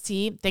pretzel.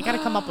 See, they got to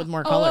come up with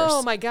more colors.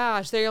 Oh my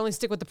gosh. They only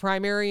stick with the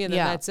primary and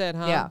then that's it,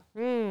 huh? Yeah.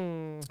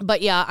 Mm.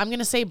 But yeah, I'm going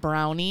to say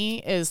brownie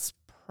is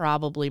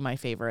probably my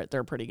favorite.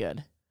 They're pretty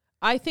good.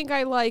 I think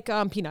I like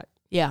peanut.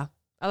 Yeah.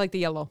 I like the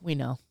yellow. We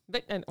know.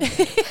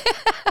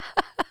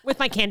 With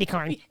my candy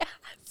corn.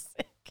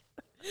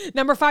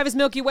 Number 5 is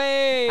Milky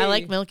Way. I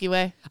like Milky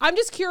Way. I'm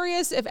just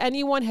curious if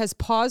anyone has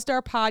paused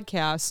our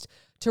podcast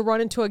to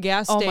run into a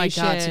gas station. Oh my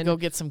God, to go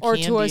get some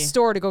candy. Or to a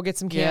store to go get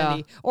some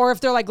candy. Yeah. Or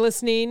if they're like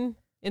listening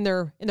in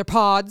their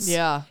pods.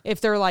 Yeah. If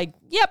they're like,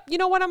 yep, you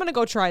know what? I'm going to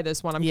go try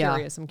this one. I'm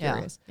curious.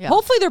 Yeah.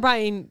 Hopefully they're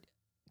buying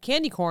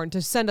candy corn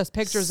to send us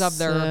pictures of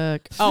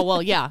their. Oh,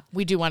 well, yeah.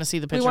 We do want to see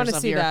the pictures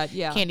of your that,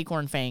 candy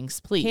corn fangs.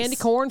 Please. Candy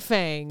corn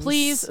fangs.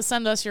 Please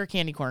send us your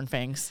candy corn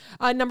fangs.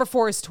 Number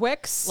 4 is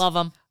Twix. Love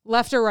them.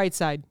 Left or right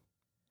side?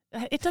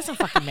 It doesn't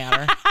fucking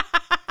matter.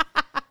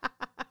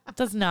 It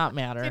does not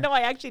matter.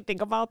 I actually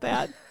think about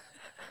that.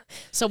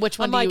 So which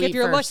one do you eat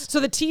first? So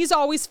the T's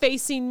always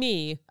facing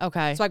me.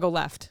 Okay. So I go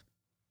left.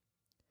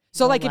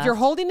 So like if you're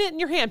holding it in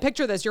your hand,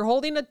 picture this. You're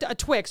holding a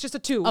Twix, just a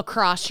 2.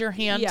 Across your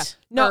hand? Yeah.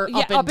 No,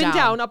 up and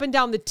down. Up and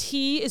down. The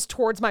T is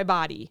towards my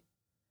body.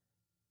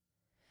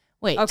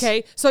 Wait.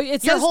 Okay. So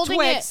it says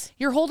Twix.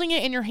 You're holding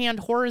it in your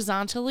hand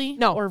horizontally?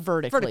 No. Or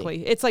vertically?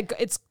 Vertically. It's like,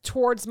 it's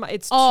towards my,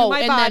 it's to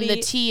my body. Oh, and then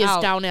the T is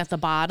down at the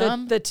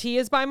bottom? The T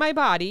is by my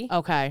body.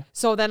 Okay.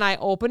 So then I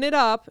open it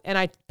up and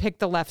I pick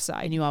the left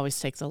side. And you always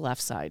take the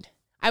left side.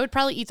 I would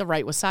probably eat the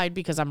right side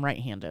because I'm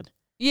right-handed.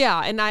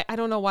 Yeah. And I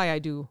don't know why I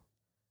do.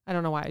 I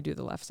don't know why I do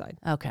the left side.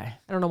 Okay.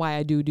 I don't know why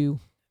I do.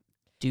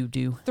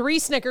 3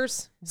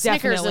 Snickers.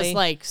 Snickers definitely. is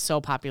like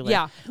so popular.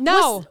 Yeah.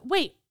 No.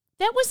 Wait,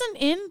 that wasn't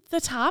in the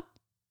top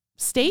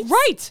states?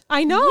 Right.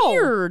 I know.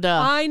 Weird.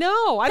 I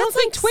know. I don't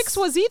think Twix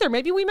was either.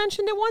 Maybe we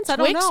mentioned it once. I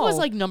don't know. Twix was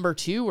like number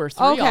 2 or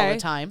 3 all the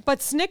time.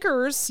 But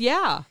Snickers,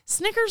 yeah.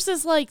 Snickers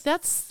is like,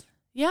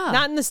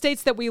 not in the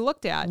states that we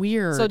looked at.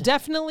 Weird. So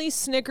definitely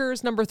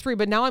Snickers number 3.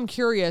 But now I'm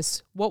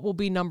curious what will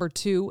be number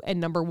 2 and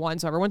number 1.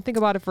 So everyone think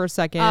about it for a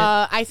second.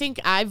 I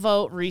think I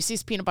vote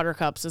Reese's Peanut Butter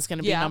Cups is going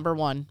to be number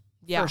 1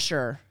 for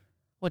sure.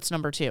 What's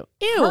number 2?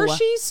 Ew.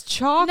 Hershey's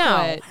chocolate.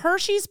 No,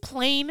 Hershey's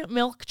plain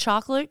milk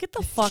chocolate. Get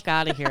the fuck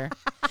out of here.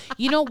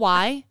 You know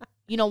why?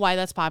 You know why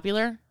that's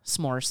popular?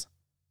 S'mores.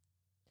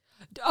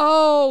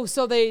 Oh,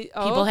 so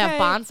people have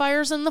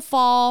bonfires in the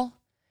fall.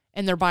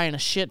 And they're buying a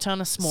shit ton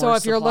of s'mores. So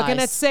if you're looking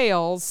at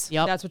sales,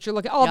 that's what you're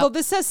looking at. Although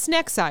this says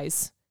snack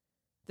size.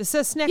 This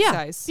says snack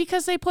size.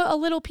 Because they put a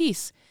little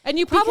piece. And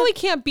you probably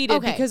can't beat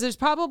it because there's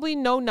probably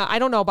no nut. I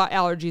don't know about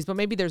allergies, but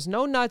maybe there's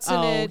no nuts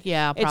in it.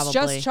 Yeah, probably. It's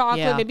just chocolate.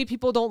 Yeah. Maybe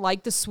people don't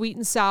like the sweet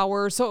and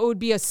sour. So it would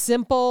be a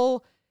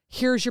simple,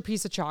 here's your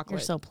piece of chocolate. You're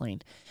so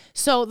plain.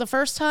 So the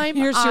first time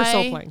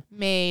I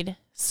made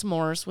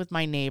s'mores with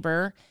my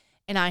neighbor,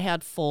 and I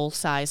had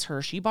full-size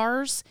Hershey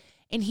bars,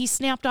 and he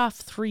snapped off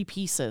 3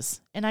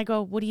 pieces. And I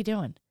go, what are you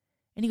doing?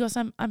 And he goes,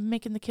 I'm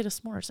making the kid a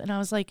s'mores. And I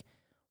was like,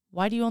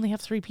 why do you only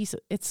have 3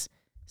 pieces? It's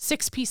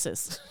 6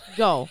 pieces.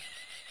 Go.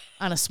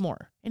 On a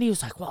s'more. And he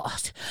was like, well,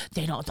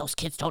 those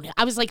kids don't.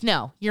 I was like,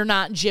 no, you're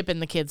not jipping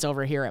the kids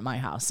over here at my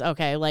house.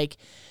 Okay. Like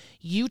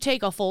you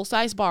take a full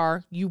size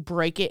bar, you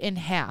break it in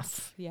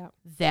half. Yeah.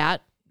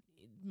 That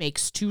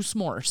makes 2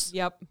 s'mores.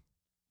 Yep.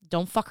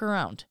 Don't fuck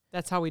around.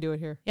 That's how we do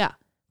it here. Yeah.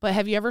 But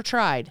have you ever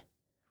tried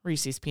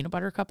Reese's Peanut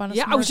Butter Cup on a s'more?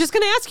 Yeah. I was just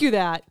going to ask you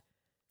that.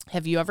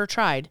 Have you ever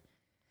tried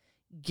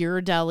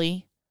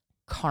Ghirardelli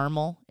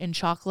caramel and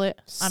chocolate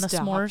on a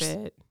s'mores?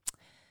 It.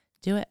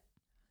 Do it.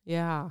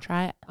 Yeah.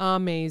 Try it.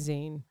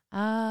 Amazing.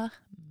 Amazing.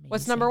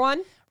 What's number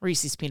one?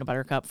 Reese's Peanut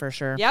Butter Cup for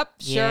sure. Yep,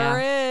 sure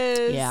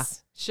is. Yeah.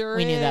 Sure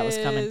We is. knew that was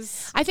coming.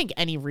 I think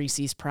any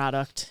Reese's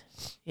product,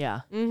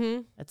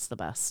 Mm-hmm. it's the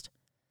best.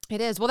 It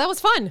is. Well, that was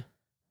fun.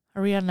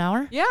 Are we at an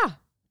hour? Yeah.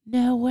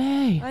 No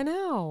way. I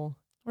know.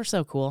 We're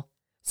so cool.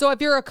 So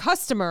if you're a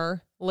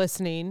customer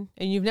listening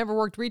and you've never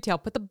worked retail,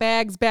 put the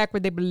bags back where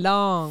they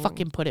belong.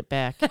 Fucking put it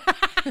back.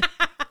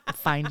 I'll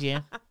find you.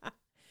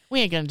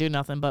 We ain't going to do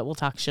nothing, but we'll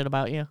talk shit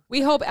about you.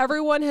 We hope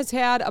everyone has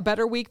had a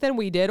better week than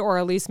we did, or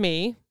at least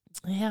me.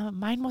 Yeah,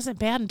 mine wasn't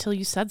bad until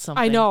you said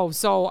something. I know.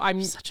 So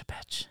I'm such a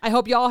bitch. I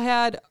hope y'all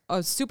had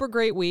a super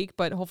great week,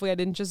 but hopefully I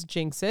didn't just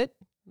jinx it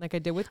like I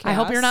did with Cass. I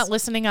hope you're not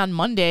listening on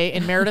Monday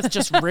and Meredith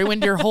just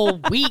ruined your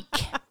whole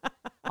week.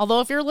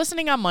 Although if you're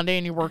listening on Monday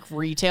and you work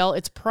retail,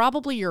 it's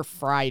probably your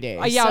Friday.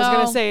 Yeah, I was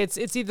going to say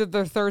it's either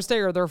their Thursday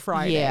or their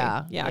Friday.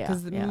 Yeah. Yeah,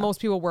 because most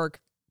people work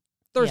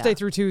Thursday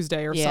through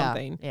Tuesday or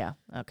something. Yeah,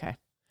 okay.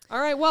 All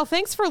right, well,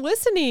 thanks for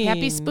listening.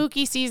 Happy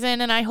spooky season,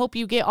 and I hope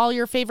you get all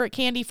your favorite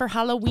candy for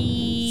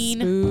Halloween.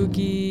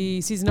 Spooky.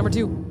 Season number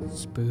 2.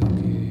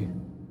 Spooky.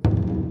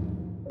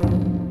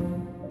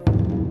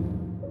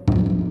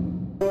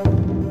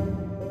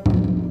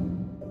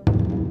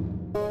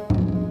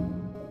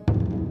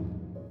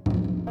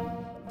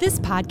 This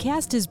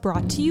podcast is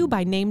brought to you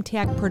by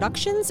NameTag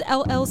Productions,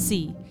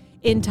 LLC.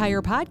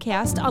 Entire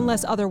podcast,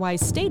 unless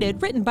otherwise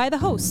stated, written by the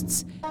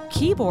hosts.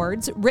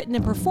 Keyboards, written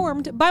and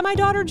performed by my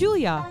daughter,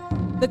 Julia.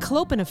 The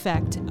Clopen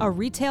Effect, a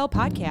retail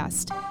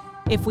podcast.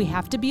 If we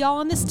have to be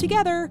all in this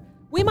together,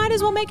 we might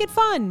as well make it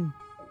fun.